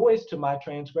give voice to my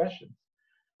transgressions.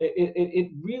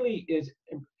 It really is,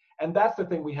 and that's the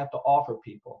thing we have to offer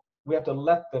people. We have to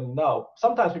let them know.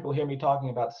 Sometimes people hear me talking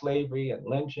about slavery and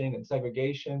lynching and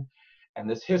segregation and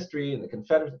this history and the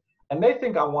Confederacy, and they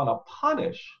think I want to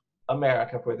punish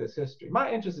America for this history. My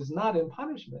interest is not in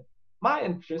punishment. My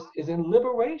interest is in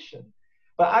liberation.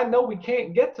 But I know we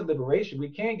can't get to liberation, we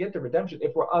can't get to redemption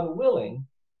if we're unwilling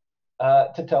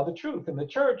to tell the truth. In the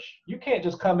church, you can't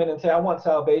just come in and say, I want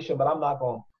salvation, but I'm not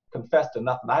going to confess to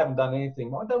nothing. I haven't done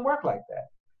anything wrong. It doesn't work like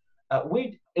that.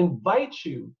 We invite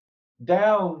you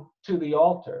down to the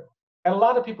altar. And a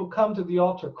lot of people come to the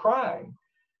altar crying.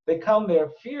 They come there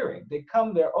fearing. They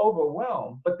come there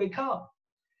overwhelmed, but they come.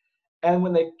 And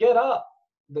when they get up,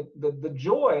 the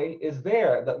joy is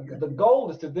there. The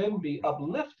goal is to then be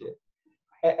uplifted.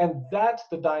 And that's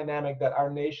the dynamic that our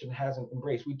nation hasn't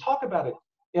embraced. We talk about it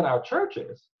in our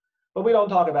churches, but we don't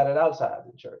talk about it outside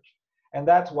the church. And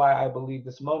that's why I believe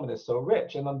this moment is so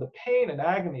rich. And on the pain and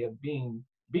agony of being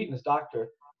beaten, as Dr.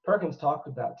 Perkins talked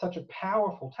about, such a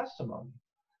powerful testimony.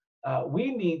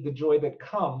 We need the joy that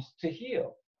comes to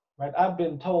heal, right? I've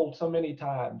been told so many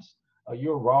times,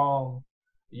 you're wrong,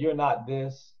 you're not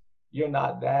this, you're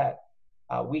not that.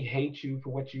 We hate you for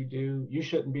what you do. You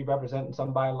shouldn't be representing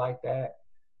somebody like that.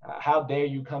 How dare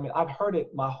you come in? I've heard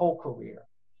it my whole career.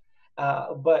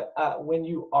 But when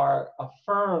you are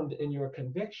affirmed in your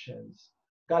convictions,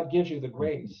 God gives you the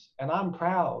grace. And I'm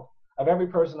proud of every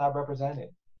person I've represented.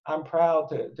 I'm proud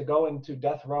to go into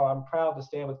death row. I'm proud to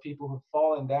stand with people who've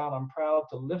fallen down. I'm proud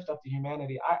to lift up the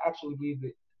humanity. I actually believe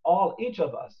that each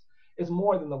of us is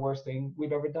more than the worst thing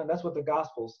we've ever done. That's what the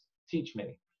Gospels teach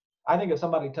me. I think if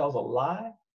somebody tells a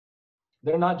lie,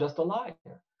 they're not just a liar.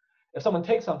 If someone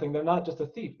takes something, they're not just a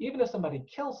thief. Even if somebody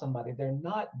kills somebody, they're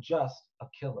not just a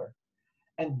killer.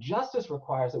 And justice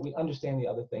requires that we understand the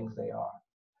other things they are.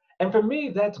 And for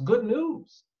me, that's good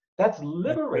news. That's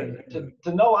liberating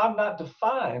to know I'm not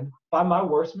defined by my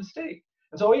worst mistake.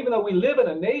 And so even though we live in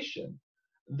a nation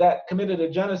that committed a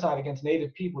genocide against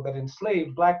Native people, that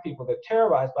enslaved Black people, that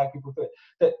terrorized Black people,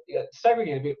 that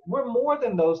segregated people, we're more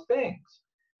than those things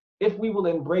if we will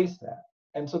embrace that.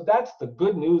 And so that's the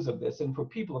good news of this. And for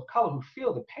people of color who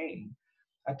feel the pain,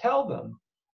 I tell them,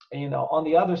 on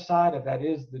the other side of that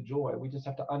is the joy. We just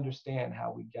have to understand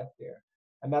how we get there.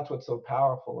 And that's what's so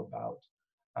powerful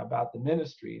about the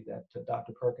ministry that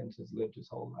Dr. Perkins has lived his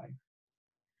whole life.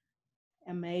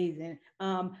 Amazing.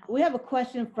 We have a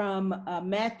question from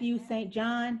Matthew St.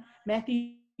 John.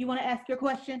 Matthew, you want to ask your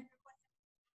question?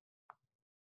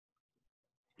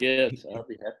 Yes, I'll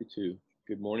be happy to.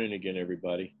 Good morning again,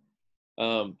 everybody.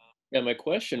 My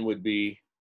question would be,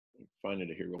 find it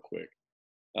here real quick.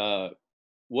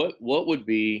 What would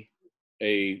be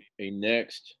a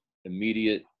next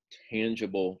immediate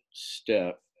tangible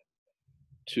step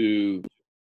to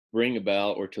bring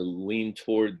about or to lean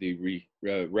toward the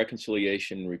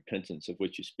reconciliation and repentance of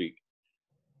which you speak?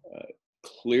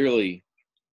 Clearly,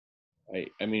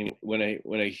 I mean, when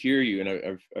I hear you,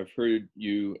 and I've heard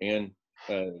you and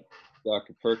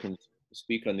Dr. Perkins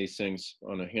speak on these things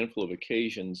on a handful of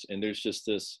occasions, and there's just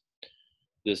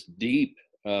this deep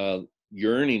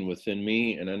yearning within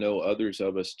me, and I know others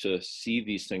of us, to see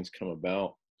these things come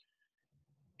about.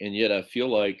 And yet I feel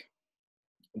like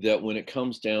that when it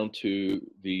comes down to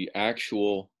the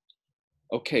actual,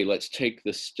 okay, let's take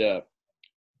this step,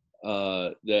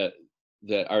 that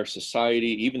our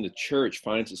society, even the church,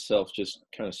 finds itself just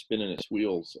kind of spinning its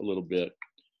wheels a little bit.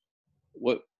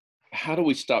 How do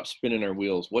we stop spinning our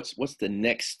wheels? What's the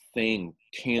next thing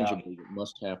tangibly that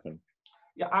must happen?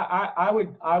 Yeah, I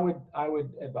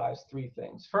would advise three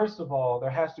things. First of all, there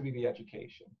has to be the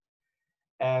education.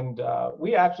 And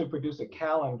we actually produce a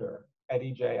calendar at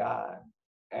EJI,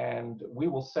 and we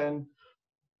will send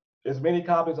as many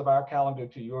copies of our calendar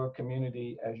to your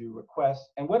community as you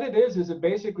request. And what it is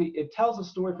it tells a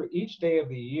story for each day of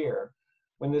the year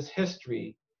when this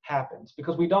history happens,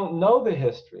 because we don't know the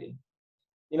history.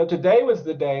 Today was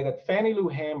the day that Fannie Lou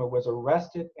Hamer was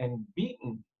arrested and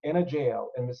beaten in a jail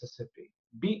in Mississippi,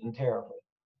 beaten terribly.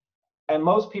 And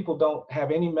most people don't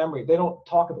have any memory. They don't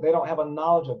talk about, they don't have a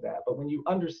knowledge of that. But when you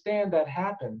understand that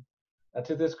happened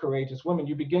to this courageous woman,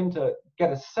 you begin to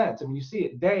get a sense. I mean, you see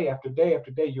it day after day after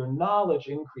day. Your knowledge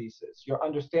increases, your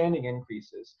understanding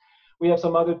increases. We have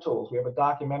some other tools. We have a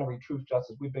documentary, Truth,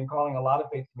 Justice. We've been calling a lot of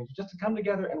faith communities just to come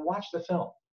together and watch the film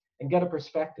and get a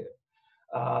perspective.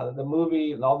 The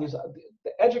movie and all these,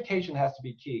 the education has to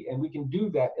be key. And we can do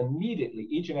that immediately.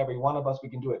 Each and every one of us, we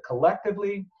can do it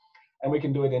collectively, and we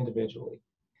can do it individually.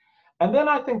 And then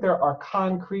I think there are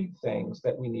concrete things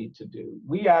that we need to do.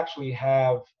 We actually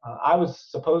have, I was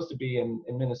supposed to be in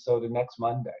Minnesota next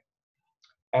Monday,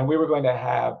 and we were going to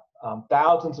have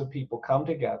thousands of people come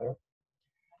together,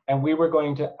 and we were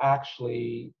going to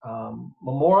actually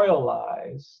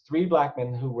memorialize 3 Black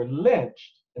men who were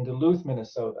lynched in Duluth,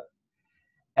 Minnesota.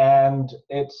 And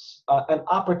it's an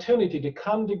opportunity to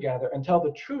come together and tell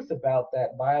the truth about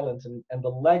that violence and the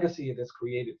legacy it has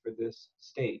created for this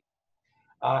state.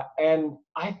 And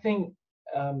I think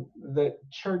the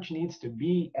church needs to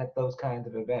be at those kinds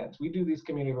of events. We do these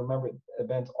community remembrance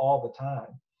events all the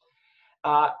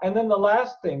time. And then the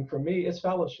last thing for me is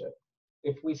fellowship.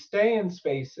 If we stay in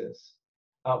spaces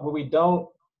where we don't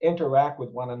interact with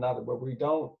one another, where we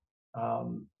don't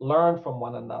learn from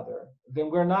one another, then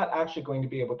we're not actually going to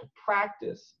be able to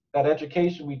practice that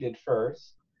education we did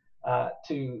first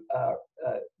to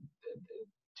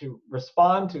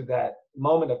respond to that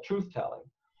moment of truth telling.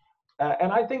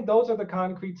 And I think those are the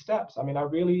concrete steps. I mean, I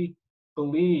really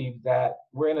believe that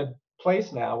we're in a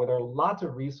place now where there are lots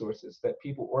of resources that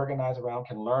people organize around,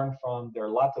 can learn from. There are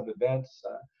lots of events.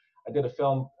 I did a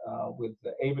film with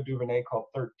Ava DuVernay called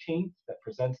 13th that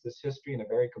presents this history in a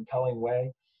very compelling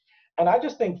way. And I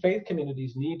just think faith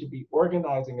communities need to be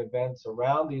organizing events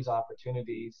around these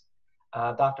opportunities.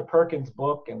 Dr. Perkins'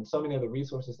 book and so many of the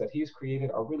resources that he's created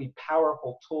are really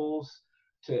powerful tools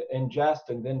to ingest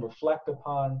and then reflect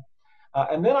upon.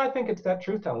 And then I think it's that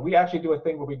truth telling. We actually do a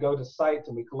thing where we go to sites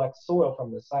and we collect soil from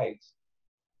the sites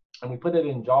and we put it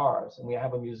in jars, and we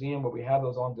have a museum where we have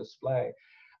those on display.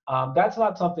 That's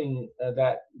not something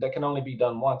that can only be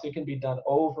done once. It can be done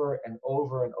over and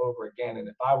over and over again. And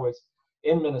if I was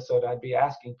in Minnesota, I'd be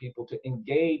asking people to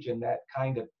engage in that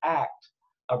kind of act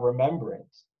of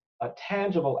remembrance, a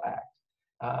tangible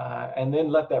act, and then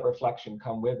let that reflection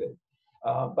come with it.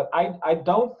 But I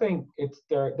don't think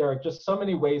there are just so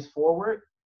many ways forward.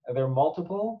 There are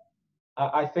multiple.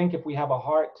 I think if we have a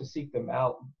heart to seek them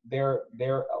out,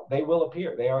 they will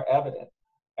appear. They are evident.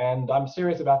 And I'm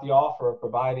serious about the offer of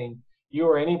providing you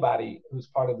or anybody who's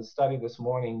part of the study this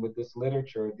morning with this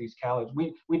literature, these calendars.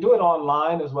 We do it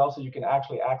online as well, so you can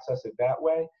actually access it that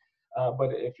way.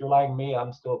 But if you're like me,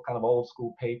 I'm still kind of old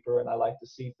school paper, and I like to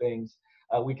see things.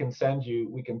 We can send you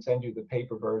the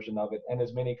paper version of it, and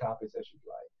as many copies as you'd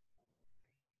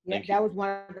like. Yeah, that was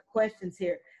one of the questions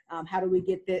here. How do we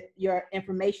get your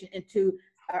information into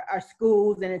our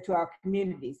schools and into our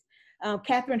communities?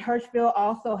 Catherine Hirschfield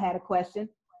also had a question.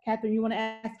 Catherine, you want to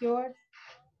ask yours?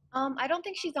 I don't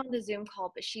think she's on the Zoom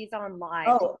call, but she's on live.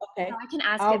 Oh, okay. So I can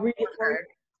ask I'll it read for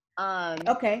her.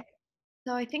 Okay.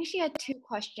 So I think she had two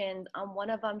questions.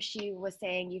 One of them, she was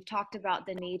saying, you've talked about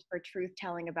the need for truth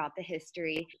telling about the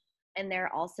history, and there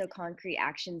are also concrete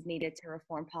actions needed to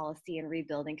reform policy and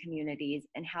rebuilding communities.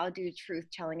 And how do truth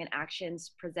telling and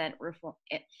actions present reform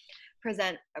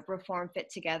fit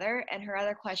together? And her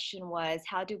other question was,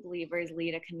 how do believers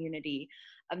lead a community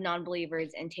of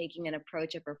non-believers in taking an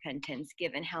approach of repentance,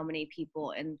 given how many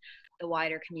people in the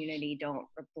wider community don't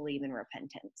believe in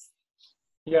repentance?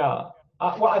 Yeah.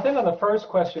 Well, I think on the first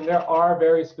question, there are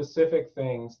very specific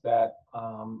things that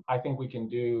I think we can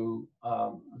do,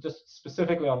 just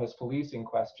specifically on this policing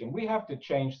question. We have to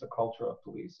change the culture of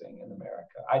policing in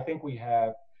America. I think we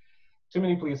have too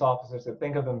many police officers that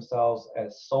think of themselves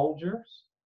as soldiers,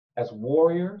 as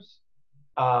warriors,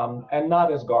 and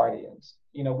not as guardians.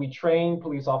 You know, we train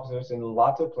police officers in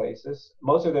lots of places.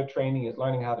 Most of their training is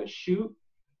learning how to shoot,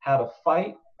 how to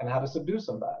fight, and how to subdue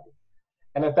somebody.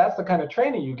 And if that's the kind of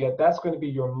training you get, that's going to be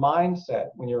your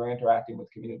mindset when you're interacting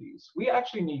with communities. We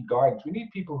actually need guardians. We need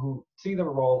people who see their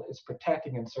role as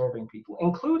protecting and serving people,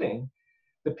 including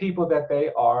the people that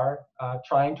they are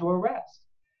trying to arrest.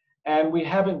 And we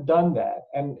haven't done that.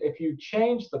 And if you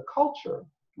change the culture,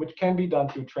 which can be done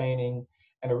through training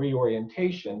and a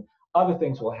reorientation, other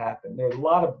things will happen. There are a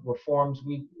lot of reforms.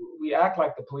 We act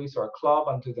like the police are a club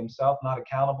unto themselves, not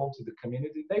accountable to the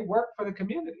community. They work for the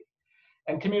community.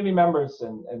 And community members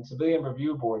and civilian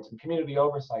review boards and community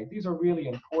oversight, these are really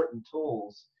important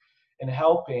tools in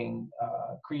helping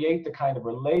create the kind of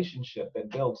relationship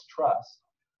that builds trust.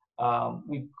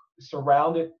 We've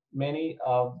surrounded many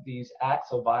of these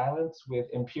acts of violence with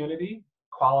impunity,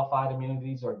 qualified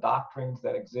immunities or doctrines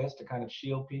that exist to kind of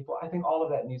shield people. I think all of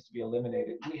that needs to be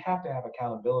eliminated. We have to have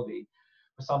accountability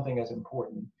for something as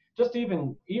important. Just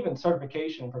even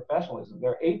certification and professionalism.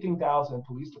 There are 18,000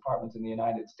 police departments in the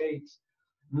United States.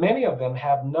 Many of them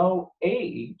have no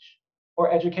age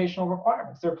or educational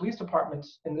requirements. There are police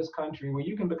departments in this country where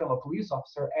you can become a police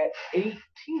officer at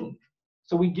 18.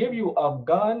 So we give you a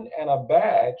gun and a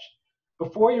badge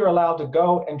before you're allowed to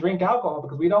go and drink alcohol,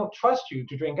 because we don't trust you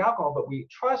to drink alcohol, but we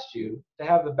trust you to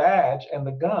have the badge and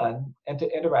the gun and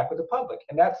to interact with the public.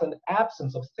 And that's an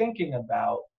absence of thinking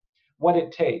about what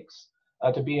it takes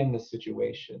to be in this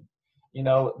situation. You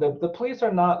know, the police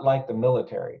are not like the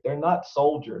military. They're not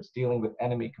soldiers dealing with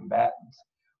enemy combatants.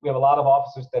 We have a lot of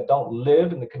officers that don't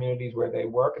live in the communities where they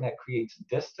work, and that creates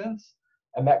distance.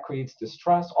 and that creates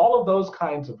distrust. All of those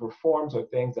kinds of reforms are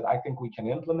things that I think we can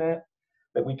implement,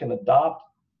 that we can adopt,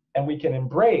 and we can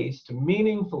embrace to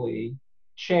meaningfully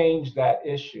change that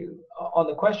issue. On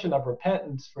the question of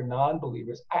repentance for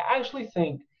non-believers, I actually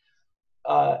think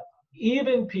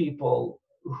even people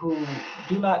who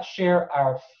do not share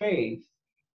our faith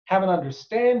have an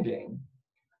understanding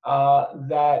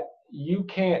that you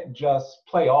can't just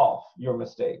play off your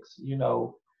mistakes. You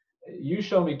know, you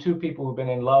show me two people who've been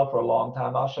in love for a long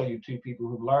time, I'll show you two people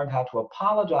who've learned how to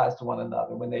apologize to one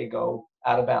another when they go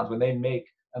out of bounds, when they make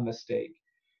a mistake.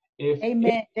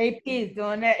 Amen. JP is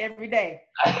doing that every day.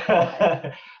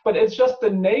 But it's just the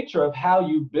nature of how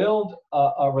you build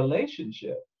a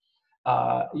relationship.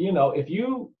 You know, if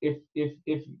you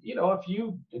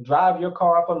drive your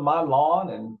car up on my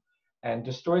lawn and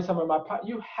destroy some of my property,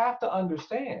 you have to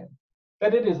understand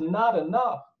that it is not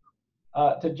enough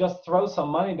to just throw some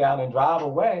money down and drive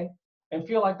away and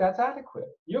feel like that's adequate.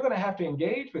 You're going to have to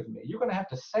engage with me. You're going to have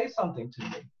to say something to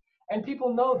me. And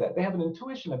people know that. They have an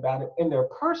intuition about it in their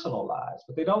personal lives,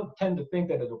 but they don't tend to think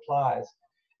that it applies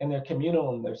in their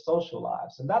communal and their social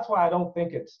lives. And that's why I don't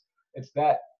think it's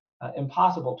that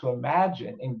impossible to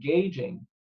imagine engaging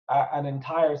an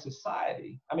entire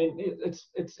society. I mean,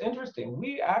 it's interesting.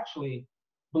 We actually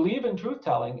believe in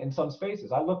truth-telling in some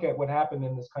spaces. I look at what happened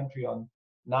in this country on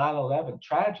 9/11,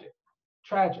 tragic.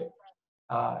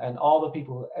 And all the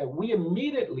people, we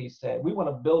immediately said, we want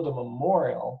to build a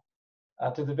memorial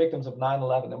to the victims of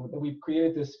 9/11. And we've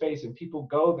created this space and people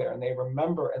go there and they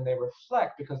remember and they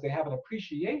reflect because they have an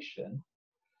appreciation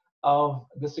of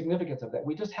the significance of that.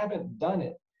 We just haven't done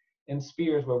it in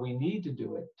spheres where we need to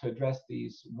do it to address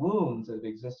these wounds that have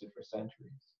existed for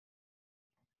centuries.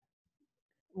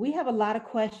 We have a lot of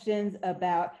questions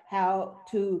about how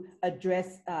to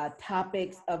address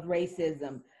topics of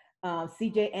racism.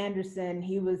 CJ Anderson,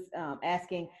 he was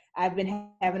asking, I've been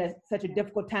having such a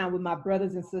difficult time with my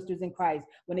brothers and sisters in Christ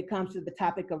when it comes to the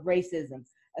topic of racism,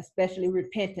 especially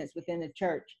repentance within the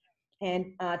church.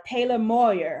 And Taylor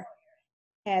Moyer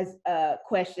has a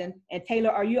question. And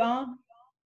Taylor, are you on?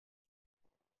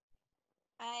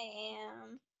 I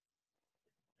am.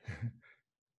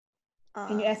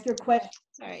 Can you ask your question?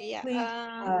 Sorry, yeah. Please,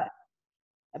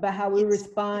 about how we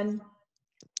respond.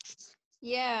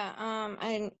 Yeah,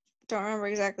 I don't remember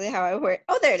exactly how I word.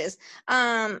 Oh, there it is.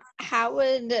 How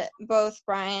would both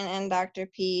Bryan and Dr.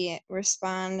 P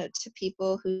respond to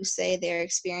people who say they're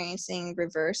experiencing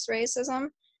reverse racism?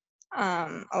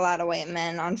 A lot of white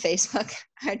men on Facebook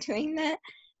are doing that.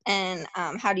 And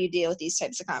how do you deal with these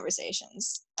types of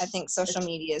conversations? I think social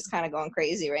media is kind of going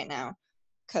crazy right now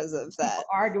because of that. People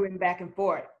arguing back and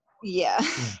forth. Yeah.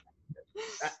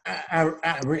 I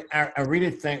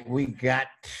really think we got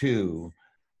to,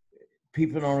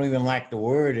 people don't even like the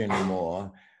word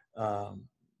anymore,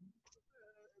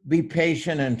 be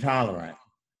patient and tolerant,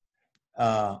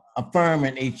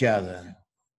 affirming each other,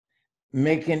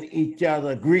 making each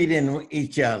other, greeting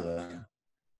each other.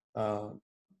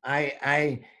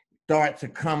 I start a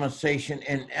conversation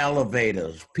in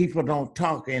elevators. People don't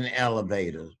talk in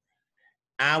elevators.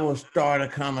 I will start a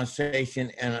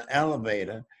conversation in an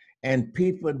elevator and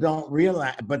people don't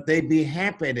realize, but they be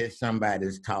happy that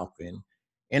somebody's talking.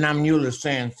 And I'm usually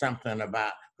saying something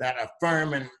about that,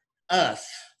 affirming us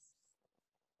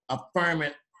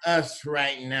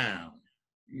right now.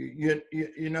 You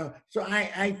know, so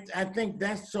I think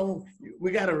that's so,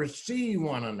 we got to receive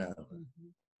one another.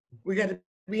 We got to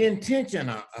be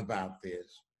intentional about this.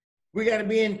 We got to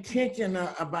be intentional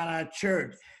about our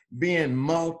church being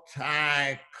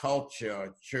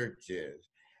multicultural churches.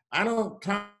 I don't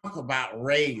talk about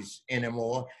race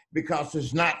anymore because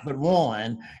it's not but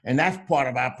one, and that's part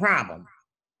of our problem.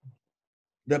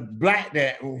 The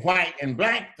white and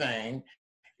black thing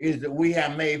is that we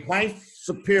have made white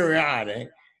superiority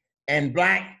and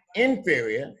black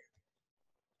inferior.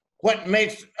 What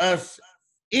makes us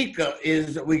equal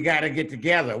is that we got to get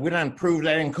together. We done proved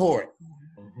that in court.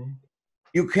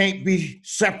 You can't be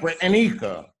separate and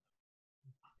equal.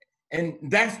 And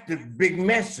that's the big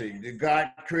message, that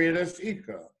God created us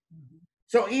equal.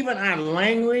 So even our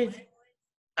language,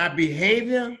 our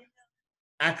behavior,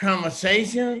 our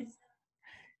conversation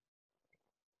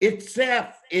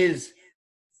itself is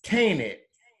tainted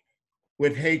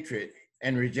with hatred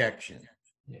and rejection.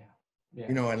 Yeah.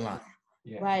 You know, in life.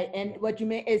 Yeah. Right, and what you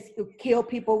mean is to kill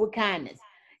people with kindness.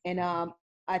 And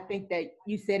I think that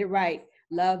you said it right.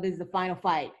 Love is the final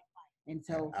fight. And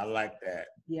so I like that.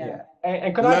 Yeah.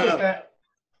 And could I just add?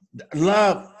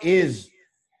 Love is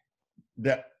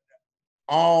the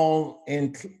all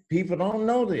in, people don't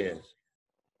know this.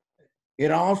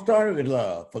 It all started with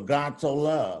love, for God so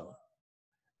loved.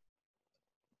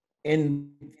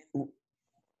 In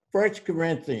 1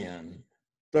 Corinthians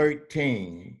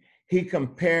 13, he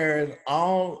compares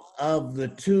all of the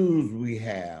tools we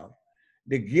have,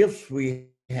 the gifts we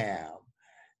have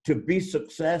to be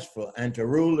successful and to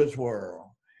rule this world.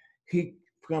 He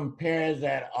compares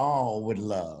that all with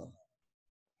love.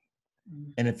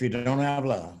 And if you don't have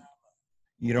love,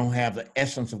 you don't have the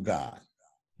essence of God.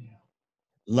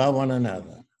 Love one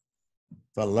another,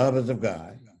 for love is of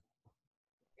God.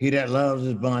 He that loves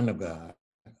is born of God,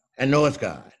 and knoweth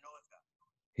God.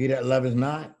 He that loveth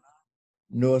not,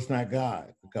 knoweth not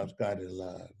God, because God is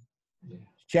love.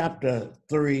 Chapter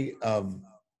 3 of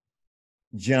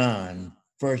John,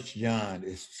 1 John,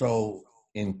 is so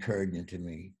encouraging to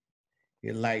me.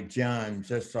 It's like John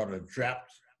just sort of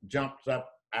jumps up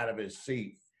out of his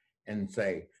seat and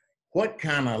say, what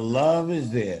kind of love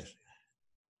is this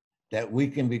that we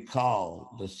can be called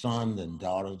the sons and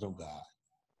daughters of God?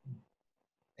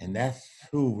 And that's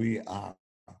who we are.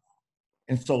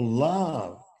 And so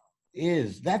love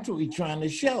that's what we're trying to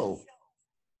show.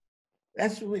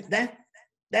 That's the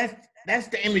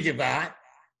image of God.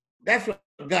 That's what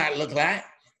God looks like.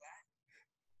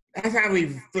 That's how we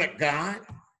reflect God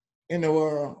in the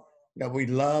world, that we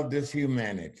love this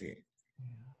humanity.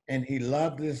 And he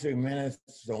loved this humanity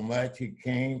so much, he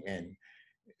came and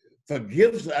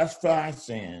forgives us for our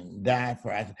sin, died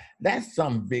for us. That's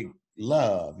some big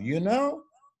love, you know?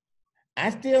 I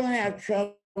still have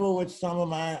trouble with some of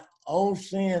my old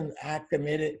sins I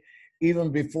committed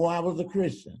even before I was a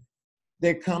Christian.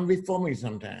 They come before me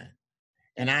sometimes.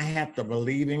 And I have to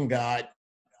believe in God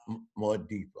more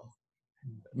deeper.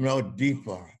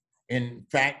 In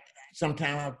fact,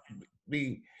 sometimes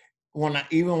when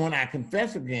I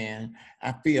confess again,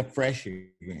 I feel fresh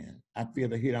again. I feel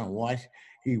that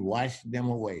he washed them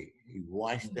away. He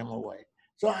washed them away.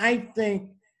 So I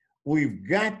think we've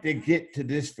got to get to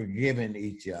this forgiving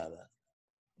each other.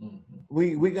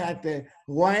 We got to,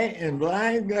 white and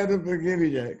black got to forgive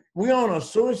each other. We're on a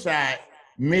suicide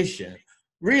mission.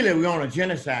 Really, we're on a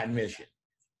genocide mission.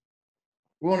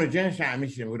 We're on a genocide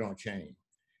mission, we don't change.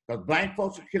 Because black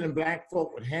folks are killing black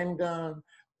folk with handguns,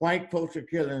 white folks are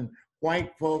killing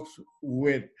white folks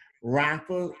with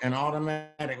rifles and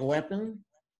automatic weapons,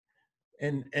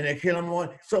 and they're killing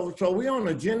more. So we're on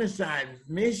a genocide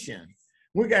mission.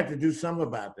 We got to do something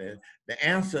about that. The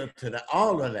answer to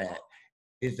all of that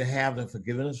is to have the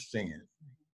forgiveness of sin.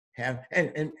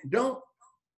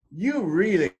 You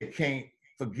really can't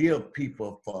forgive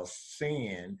people for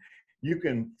sin. You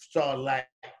can start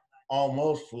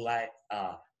almost like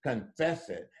confess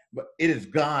it, but it is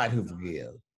God who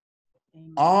forgives.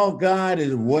 All God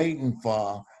is waiting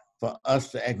for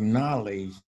us to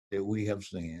acknowledge that we have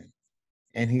sinned,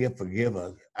 and he'll forgive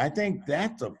us. I think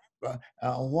that's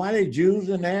why the Jews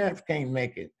and Arabs can't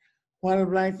make it. Why the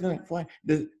blacks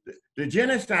the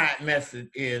genocide message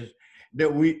is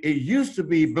that it used to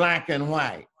be black and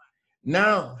white.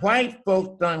 Now white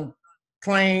folks done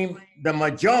claim the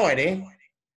majority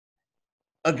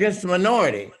against the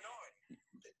minority.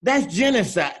 That's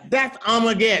genocide. That's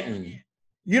Armageddon.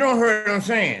 You don't hear what I'm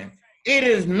saying. It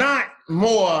is not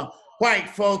more white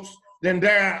folks than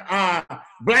there are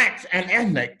blacks and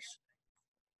ethnics.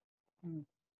 You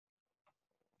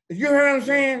hear what I'm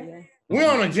saying? Yeah. We're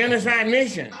on a genocide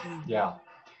mission. Yeah.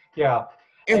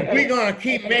 If we're going to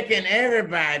keep making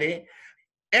everybody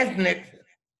ethnic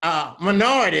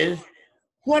minorities,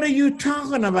 what are you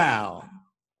talking about?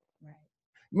 Right.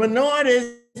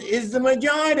 Minorities is the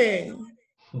majority.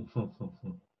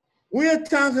 We're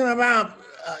talking about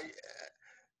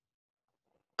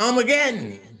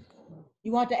Armageddon.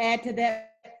 You want to add to that?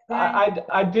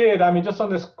 I did. I mean, just on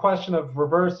this question of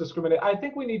reverse discrimination, I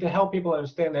think we need to help people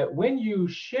understand that when you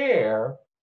share,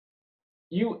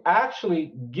 you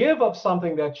actually give up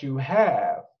something that you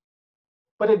have,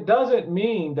 but it doesn't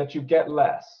mean that you get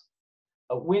less.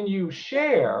 When you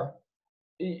share,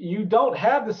 you don't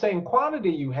have the same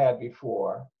quantity you had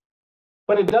before,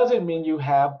 but it doesn't mean you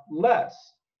have less.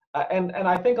 And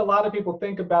I think a lot of people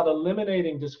think about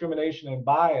eliminating discrimination and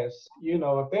bias. You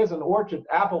know, if there's an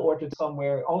apple orchard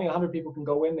somewhere, only 100 people can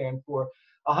go in there, and for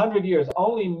 100 years,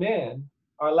 only men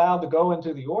are allowed to go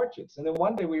into the orchards. And then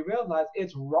one day we realized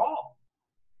it's wrong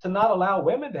to not allow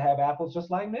women to have apples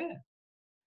just like men.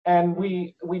 And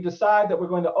we decide that we're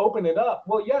going to open it up.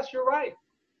 Well, yes, you're right.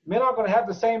 Men aren't going to have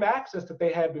the same access that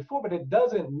they had before, but it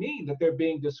doesn't mean that they're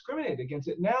being discriminated against.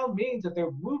 It now means that they're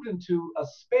moved into a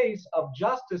space of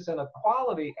justice and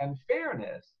equality and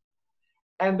fairness,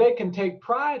 and they can take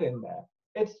pride in that.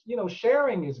 It's, you know,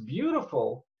 sharing is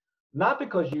beautiful, not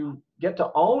because you get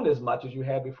to own as much as you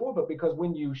had before, but because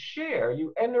when you share,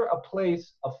 you enter a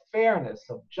place of fairness,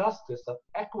 of justice, of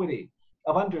equity,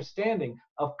 of understanding,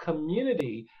 of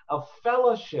community, of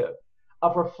fellowship,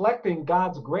 of reflecting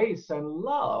God's grace and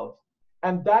love.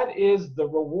 And that is the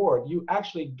reward. You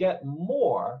actually get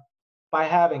more by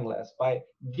having less, by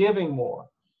giving more.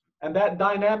 And that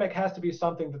dynamic has to be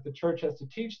something that the church has to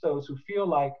teach those who feel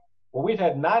like, well, we've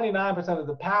had 99% of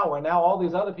the power, and now all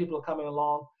these other people are coming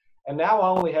along, and now I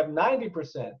only have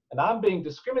 90%, and I'm being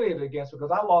discriminated against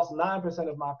because I lost 9%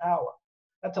 of my power.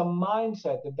 That's a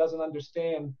mindset that doesn't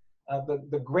understand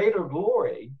the greater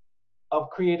glory of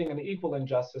creating an equal and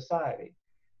just society.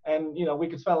 And we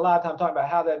could spend a lot of time talking about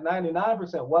how that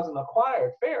 99% wasn't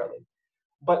acquired fairly.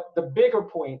 But the bigger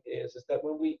point is that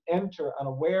when we enter an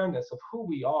awareness of who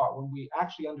we are, when we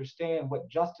actually understand what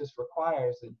justice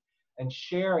requires and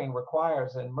sharing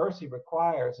requires and mercy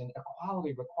requires and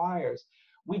equality requires,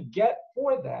 we get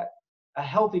for that a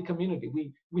healthy community.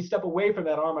 We step away from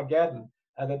that Armageddon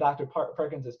that Dr.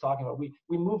 Perkins is talking about. We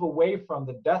move away from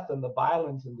the death and the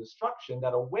violence and destruction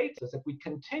that awaits us if we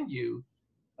continue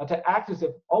to act as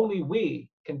if only we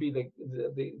can be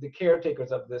the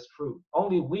caretakers of this fruit.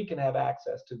 Only we can have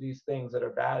access to these things that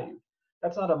are valued.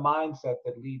 That's not a mindset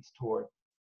that leads toward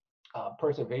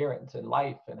perseverance in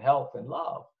life and health and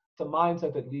love. It's a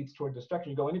mindset that leads toward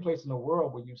destruction. You go any place in the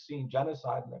world where you've seen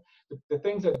genocide, and the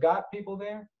things that got people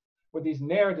there were these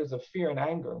narratives of fear and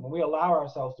anger. When we allow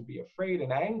ourselves to be afraid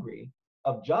and angry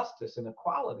of justice and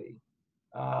equality,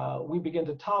 we begin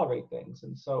to tolerate things.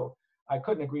 And so I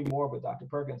couldn't agree more with Dr.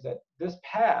 Perkins that this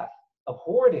path of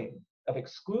hoarding, of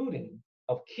excluding,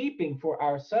 of keeping for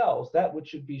ourselves that which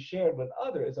should be shared with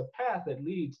others is a path that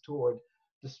leads toward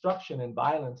destruction and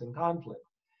violence and conflict.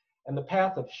 And the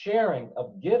path of sharing,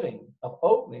 of giving, of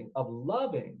opening, of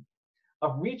loving,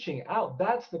 of reaching out,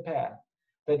 that's the path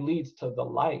that leads to the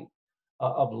light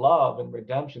of love and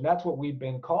redemption. That's what we've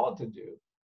been called to do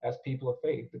as people of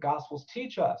faith. The Gospels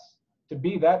teach us to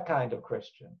be that kind of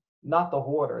Christian, not the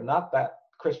hoarder, not that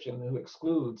Christian who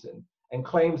excludes and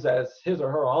claims as his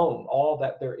or her own all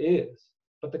that there is,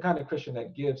 but the kind of Christian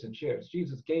that gives and shares.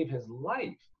 Jesus gave his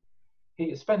life.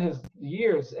 He spent his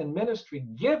years in ministry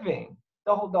giving.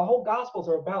 The whole Gospels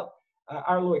are about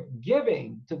our Lord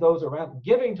giving to those around,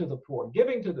 giving to the poor,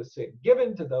 giving to the sick,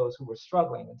 giving to those who were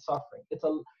struggling and suffering.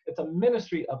 It's a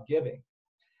ministry of giving.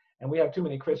 And we have too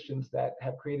many Christians that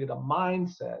have created a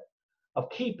mindset of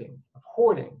keeping, of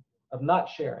hoarding, of not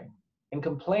sharing, and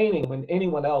complaining when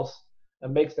anyone else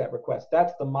makes that request.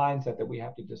 That's the mindset that we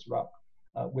have to disrupt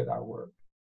with our work.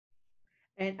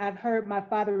 And I've heard my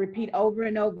father repeat over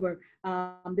and over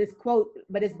this quote,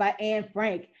 but it's by Anne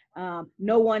Frank.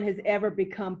 No one has ever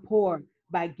become poor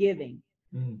by giving.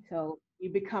 So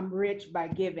you become rich by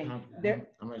giving.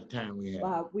 How much time we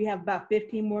have? We have about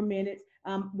 15 more minutes.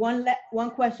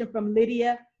 One question from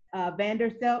Lydia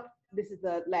Vanderselt. This is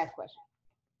the last question.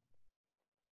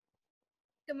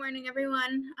 Good morning,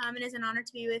 everyone. It is an honor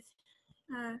to be with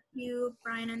you,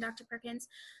 Bryan, and Dr. Perkins.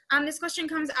 This question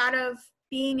comes out of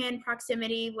being in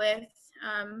proximity with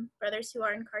brothers who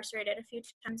are incarcerated a few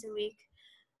times a week.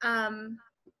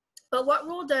 But what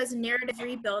role does narrative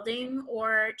rebuilding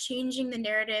or changing the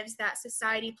narratives that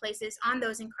society places on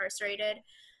those incarcerated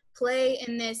play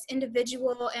in this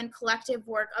individual and collective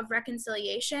work of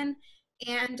reconciliation,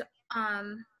 and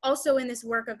also in this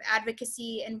work of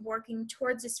advocacy and working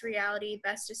towards this reality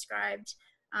best described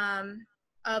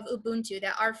of Ubuntu,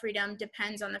 that our freedom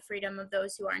depends on the freedom of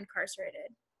those who are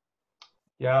incarcerated?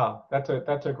 Yeah, that's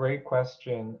a great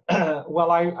question. Well,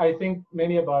 I think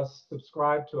many of us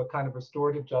subscribe to a kind of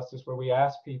restorative justice where we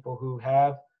ask people who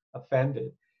have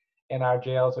offended in our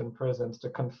jails and prisons to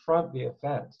confront the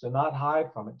offense, to not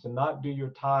hide from it, to not do your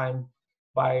time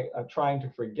by trying to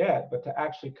forget, but to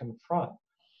actually confront.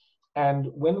 And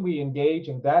when we engage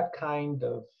in that kind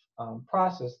of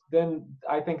process, then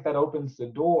I think that opens the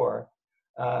door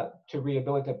to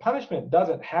rehabilitate. Punishment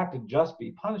doesn't have to just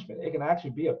be punishment. It can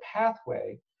actually be a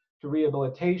pathway to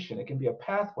rehabilitation. It can be a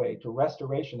pathway to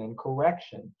restoration and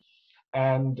correction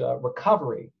and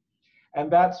recovery.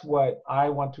 And that's what I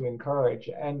want to encourage.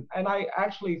 And I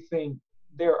actually think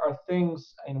there are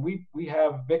things, and we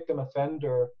have victim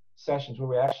offender sessions where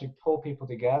we actually pull people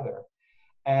together.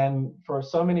 And for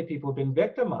so many people who've been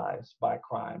victimized by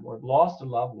crime or lost a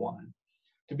loved one,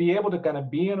 to be able to kind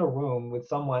of be in a room with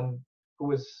someone who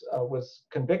was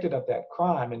convicted of that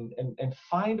crime and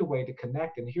find a way to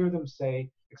connect and hear them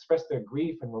express their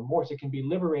grief and remorse, it can be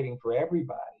liberating for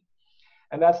everybody.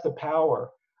 And that's the power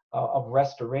of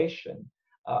restoration,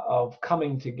 of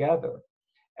coming together.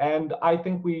 And I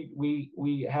think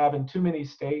we have in too many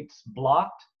states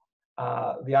blocked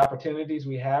the opportunities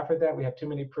we have for that. We have too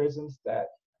many prisons that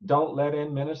don't let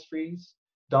in ministries,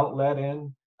 don't let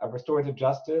in restorative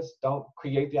justice don't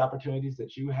create the opportunities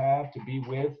that you have to be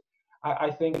with.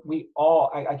 I think we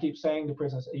all, I keep saying to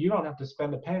prisoners, you don't have to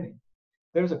spend a penny.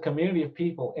 There's a community of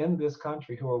people in this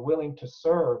country who are willing to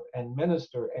serve and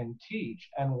minister and teach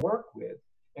and work with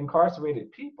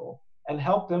incarcerated people and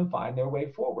help them find their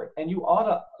way forward. And you ought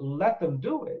to let them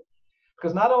do it,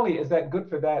 because not only is that good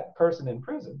for that person in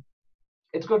prison,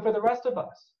 it's good for the rest of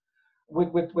us.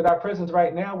 With our prisons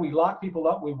right now, we lock people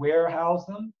up, we warehouse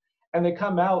them, and they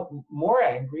come out more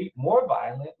angry, more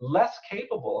violent, less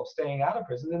capable of staying out of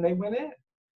prison than they went in.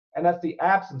 And that's the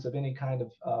absence of any kind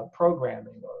of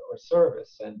programming or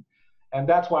service. And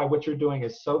that's why what you're doing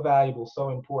is so valuable, so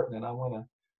important. And I want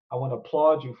to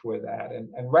applaud you for that and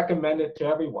recommend it to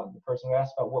everyone. The person who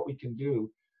asked about what we can do,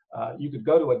 you could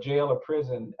go to a jail or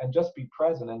prison and just be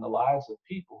present in the lives of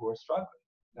people who are struggling.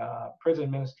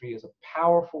 Prison ministry is a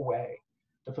powerful way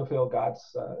to fulfill God's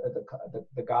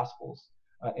the Gospels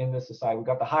in this society. We've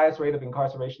got the highest rate of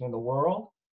incarceration in the world.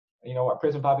 You know, our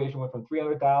prison population went from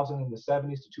 300,000 in the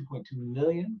 70s to 2.2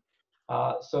 million.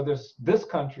 So this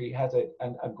country has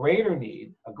a greater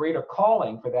need, a greater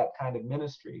calling for that kind of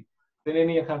ministry than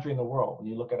any country in the world when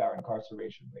you look at our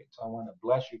incarceration rate. So I want to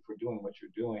bless you for doing what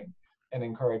you're doing and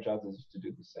encourage others to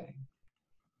do the same.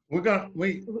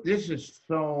 This is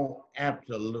so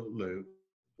absolutely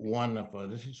wonderful.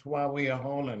 This is why we are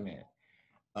holding it.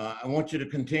 I want you to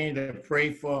continue to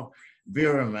pray for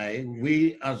Vera May.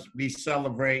 We are be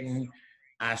celebrating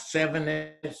our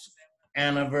 70th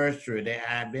anniversary that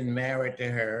I've been married to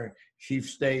her. She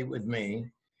stayed with me.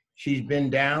 She's been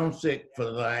down sick for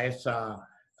the last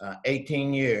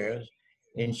 18 years,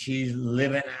 and she's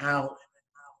living out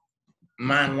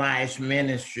my life's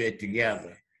ministry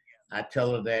together. I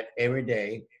tell her that every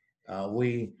day.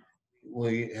 We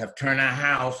have turned our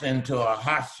house into a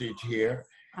hostage here.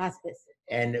 Hospice.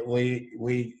 And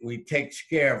we take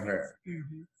care of her.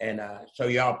 Mm-hmm. And so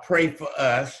y'all pray for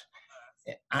us.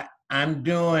 I'm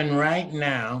doing right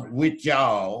now with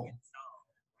y'all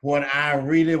what I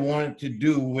really wanted to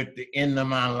do with the end of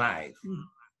my life. Mm-hmm.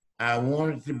 I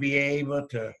wanted to be able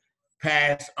to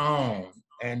pass on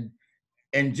and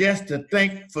just to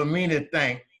think, for me to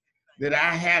think that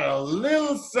I had a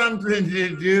little something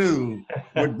to do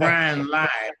with Bryan's life.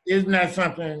 Isn't that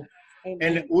something?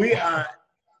 Amen. And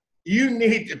you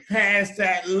need to pass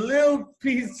that little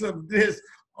piece of this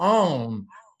on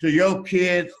to your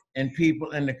kids and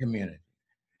people in the community.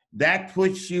 That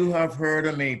which you have heard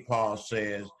of me, Paul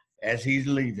says, as he's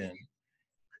leaving.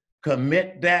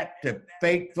 Commit that to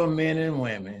faithful men and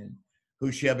women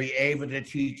who shall be able to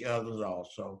teach others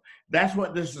also. That's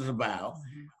what this is about.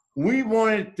 We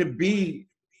wanted to be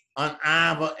an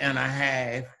hour and a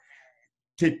half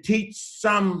to teach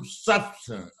some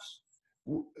substance.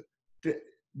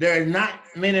 There are not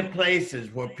many places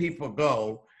where people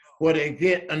go where they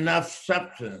get enough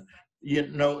substance. You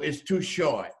know, it's too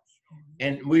short.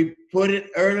 And we put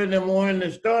it early in the morning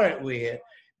to start with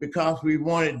because we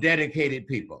wanted dedicated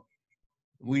people.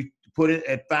 We put it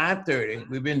at 5:30.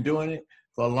 We've been doing it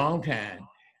for a long time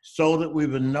so that we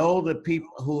would know the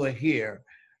people who are here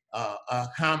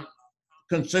come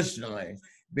consistently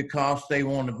because they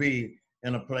want to be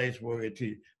in a place where we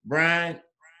teach. Bryan,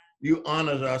 you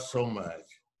honored us so much.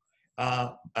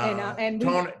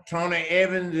 Tony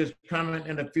Evans is coming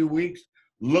in a few weeks.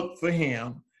 Look for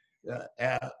him.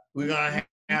 We're going to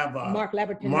have Mark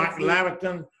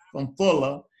Laverton from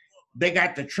Fuller. They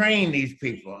got to train these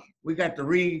people. We got to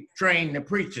retrain the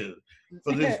preachers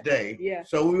for this day. Yeah.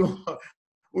 So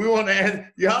we want to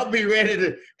ask, y'all be ready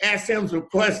to ask him some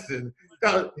questions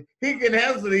because he can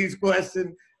answer these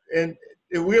questions and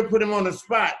we'll put him on the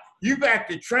spot. You got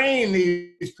to train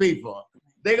these people.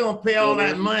 They're going to pay all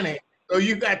that money. So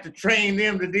you got to train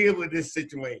them to deal with this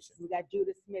situation. We got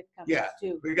Judah Smith coming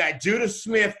too. We got Judah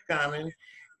Smith coming.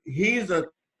 He's a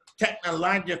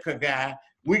technological guy.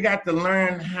 We got to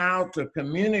learn how to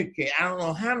communicate. I don't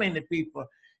know how many people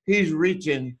he's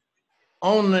reaching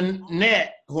on the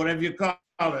net, whatever you call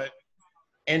it,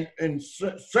 and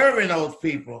serving those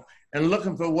people and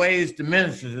looking for ways to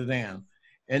minister to them.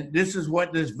 And this is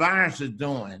what this virus is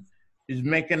doing, is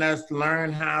making us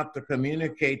learn how to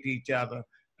communicate to each other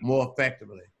more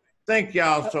effectively. Thank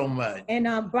y'all so much.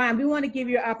 And Bryan, we want to give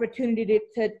you an opportunity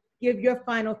to give your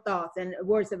final thoughts and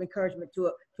words of encouragement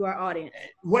to our audience.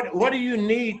 What do you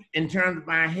need in terms of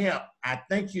my help? I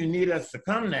think you need us to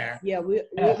come there. Yeah,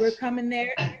 we're coming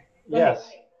there. Yes.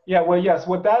 Yeah, well, yes.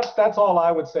 Well, that's all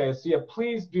I would say is, yeah,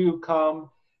 please do come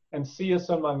and see us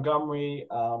in Montgomery.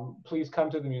 Please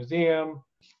come to the museum,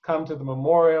 come to the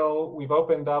memorial. We've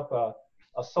opened up a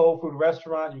soul food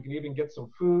restaurant. You can even get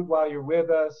some food while you're with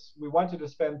us. We want you to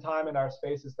spend time in our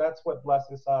spaces. That's what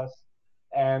blesses us.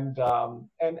 And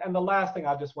the last thing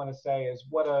I just want to say is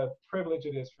what a privilege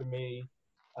it is for me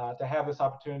to have this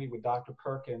opportunity with Dr.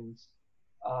 Perkins.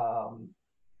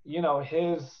 You know,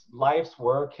 his life's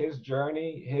work, his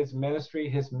journey, his ministry,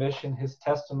 his mission, his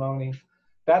testimony,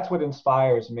 that's what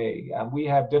inspires me. We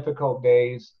have difficult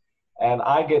days, and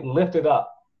I get lifted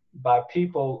up by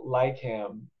people like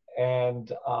him.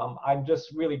 And I'm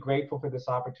just really grateful for this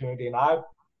opportunity. And I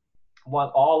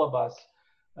want all of us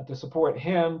to support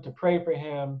him, to pray for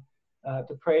him,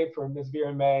 to pray for Ms.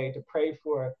 Vera May, to pray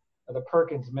for the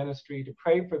Perkins ministry, to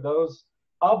pray for those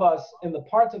of us in the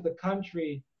parts of the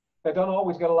country that don't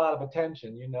always get a lot of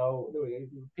attention. You know,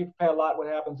 people pay a lot what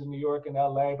happens in New York and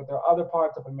LA, but there are other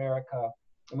parts of America.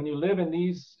 And when you live in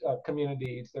these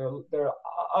communities, there are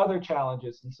other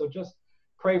challenges. And so just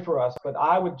pray for us. But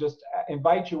I would just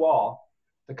invite you all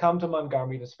to come to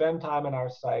Montgomery, to spend time in our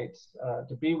sites,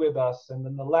 to be with us. And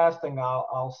then the last thing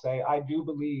I'll say, I do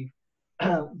believe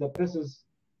that this is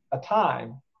a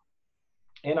time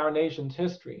in our nation's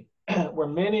history where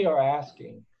many are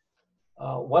asking,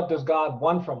 what does God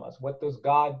want from us? What does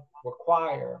God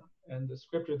require? And the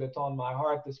scripture that's on my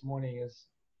heart this morning is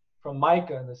from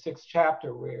Micah in the 6th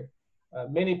chapter, where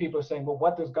many people are saying, well,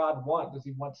 what does God want? Does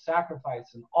he want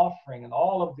sacrifice and offering and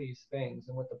all of these things?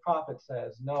 And what the prophet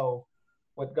says, no,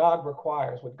 what God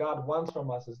requires, what God wants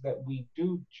from us is that we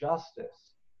do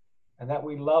justice and that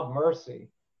we love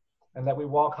mercy and that we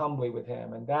walk humbly with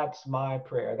him. And that's my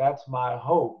prayer. That's my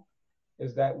hope,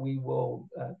 is that we will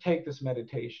take this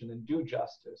meditation and do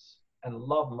justice and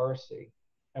love mercy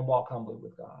and walk humbly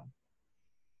with God.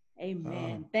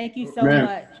 Amen. Thank you so Amen.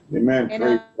 much. Amen. And,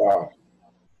 Praise God.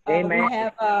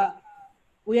 Amen.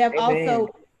 We have Amen. also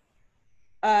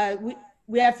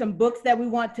we have some books that we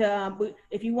want to.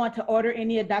 If you want to order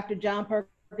any of Dr. John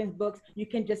Perkins' books, you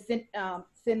can just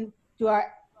send to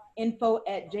our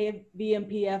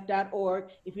info@jvmpf.org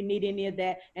if you need any of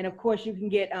that. And of course, you can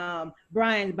get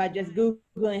Bryan's by just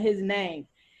Googling his name.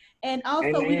 And also,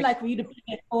 Amen. we'd like for you to pay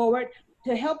it forward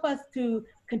to help us to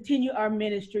continue our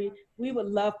ministry. We would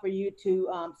love for you to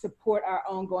support our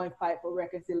ongoing fight for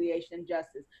reconciliation and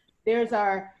justice. There's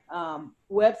our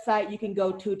website you can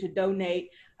go to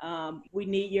donate. We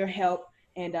need your help.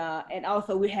 And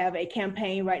also we have a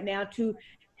campaign right now to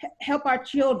help our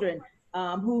children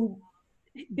who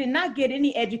did not get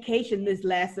any education this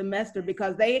last semester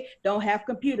because they don't have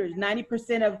computers.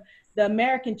 90% of the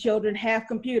American children have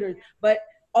computers, but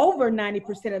over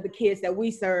 90% of the kids that we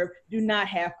serve do not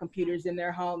have computers in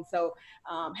their homes. So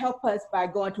help us by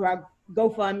going to our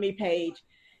GoFundMe page.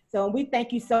 So we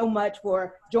thank you so much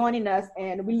for joining us,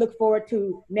 and we look forward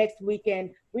to next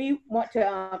weekend. We want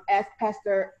to ask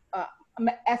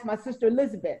my sister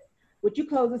Elizabeth, would you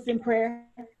close us in prayer?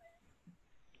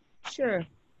 Sure.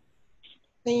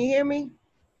 Can you hear me?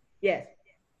 Yes.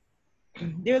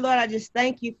 Dear Lord, I just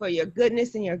thank you for your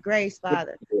goodness and your grace,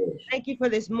 Father. Thank you for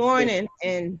this morning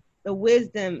and the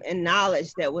wisdom and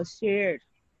knowledge that was shared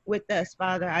with us,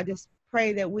 Father. I just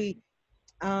pray that we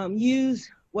use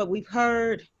what we've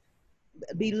heard,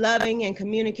 be loving and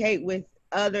communicate with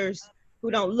others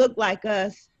who don't look like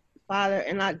us, Father.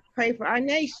 And I pray for our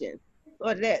nation,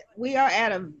 Lord, that we are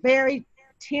at a very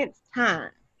tense time,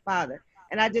 Father.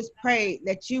 And I just pray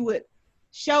that you would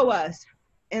show us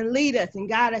and lead us and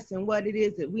guide us in what it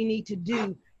is that we need to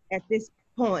do at this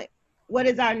point. What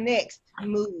is our next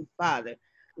move, Father?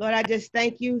 Lord, I just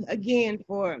thank you again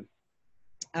for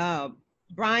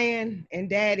Bryan and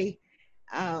Daddy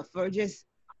for just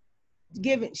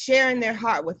sharing their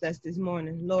heart with us this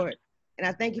morning, Lord. And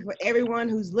I thank you for everyone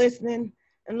who's listening.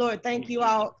 And Lord, thank you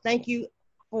all. Thank you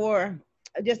for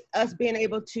just us being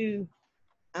able to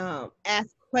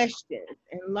ask questions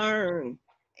and learn.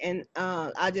 And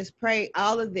I just pray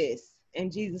all of this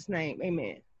in Jesus' name.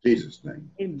 Amen. Jesus' name.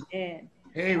 Amen.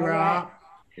 Hey, All Rob.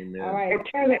 Amen. All right.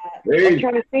 Hey.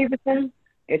 Stevenson,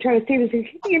 can you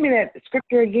give me that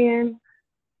scripture again?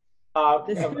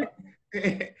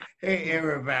 Hey,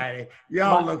 everybody.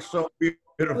 Y'all look so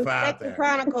beautiful out there.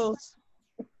 Chronicles.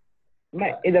 Is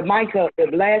it Micah? The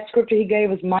last scripture he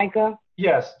gave us, Micah?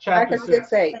 Yes, chapter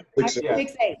 6:8.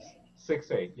 6:8.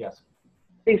 6:8, yes.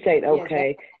 6:8,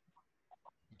 okay.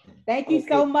 Thank you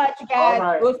so much, guys. All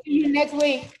right. We'll see you next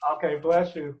week. Okay,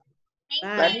 bless you.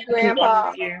 Thank you,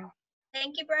 Grandpa.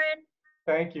 Thank you, Brian.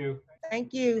 Thank you.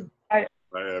 Thank you. Bye,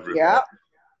 everybody. Yep.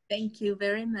 Thank you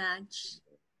very much.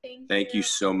 Thank you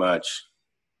so much.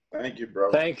 Thank you,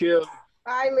 bro. Thank you.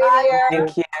 Bye, Lydia.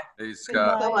 Thank you. Hey,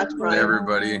 Scott. So much, Hey, Brian.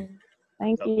 everybody.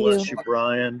 Thank God bless you,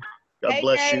 Brian. God Hey,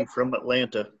 bless Dave. you from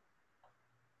Atlanta.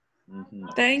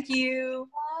 Thank you.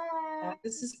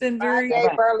 This has been Bye, very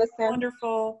Dave Burleson.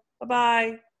 wonderful.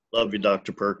 Bye-bye. Love you,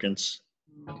 Dr. Perkins.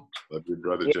 Love you,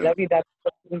 Brother Yeah, Jen. love you, Dr.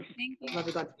 Thank you. Love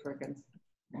you, Dr. Perkins.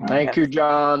 Thank you,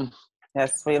 John.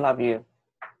 Yes, we love you.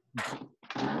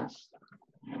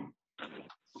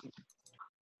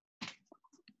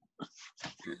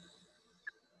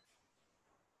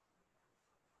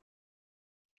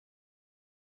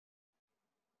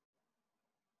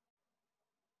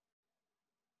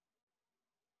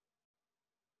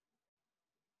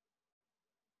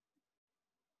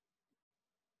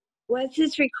 Was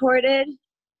this recorded?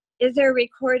 Is there a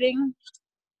recording?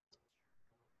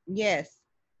 Yes.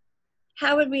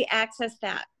 How would we access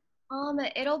that?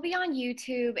 It'll be on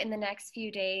YouTube in the next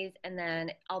few days, and then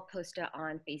I'll post it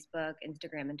on Facebook,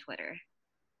 Instagram, and Twitter.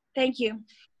 Thank you.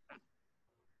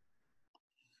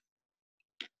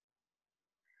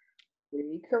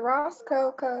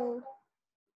 Carrasco code.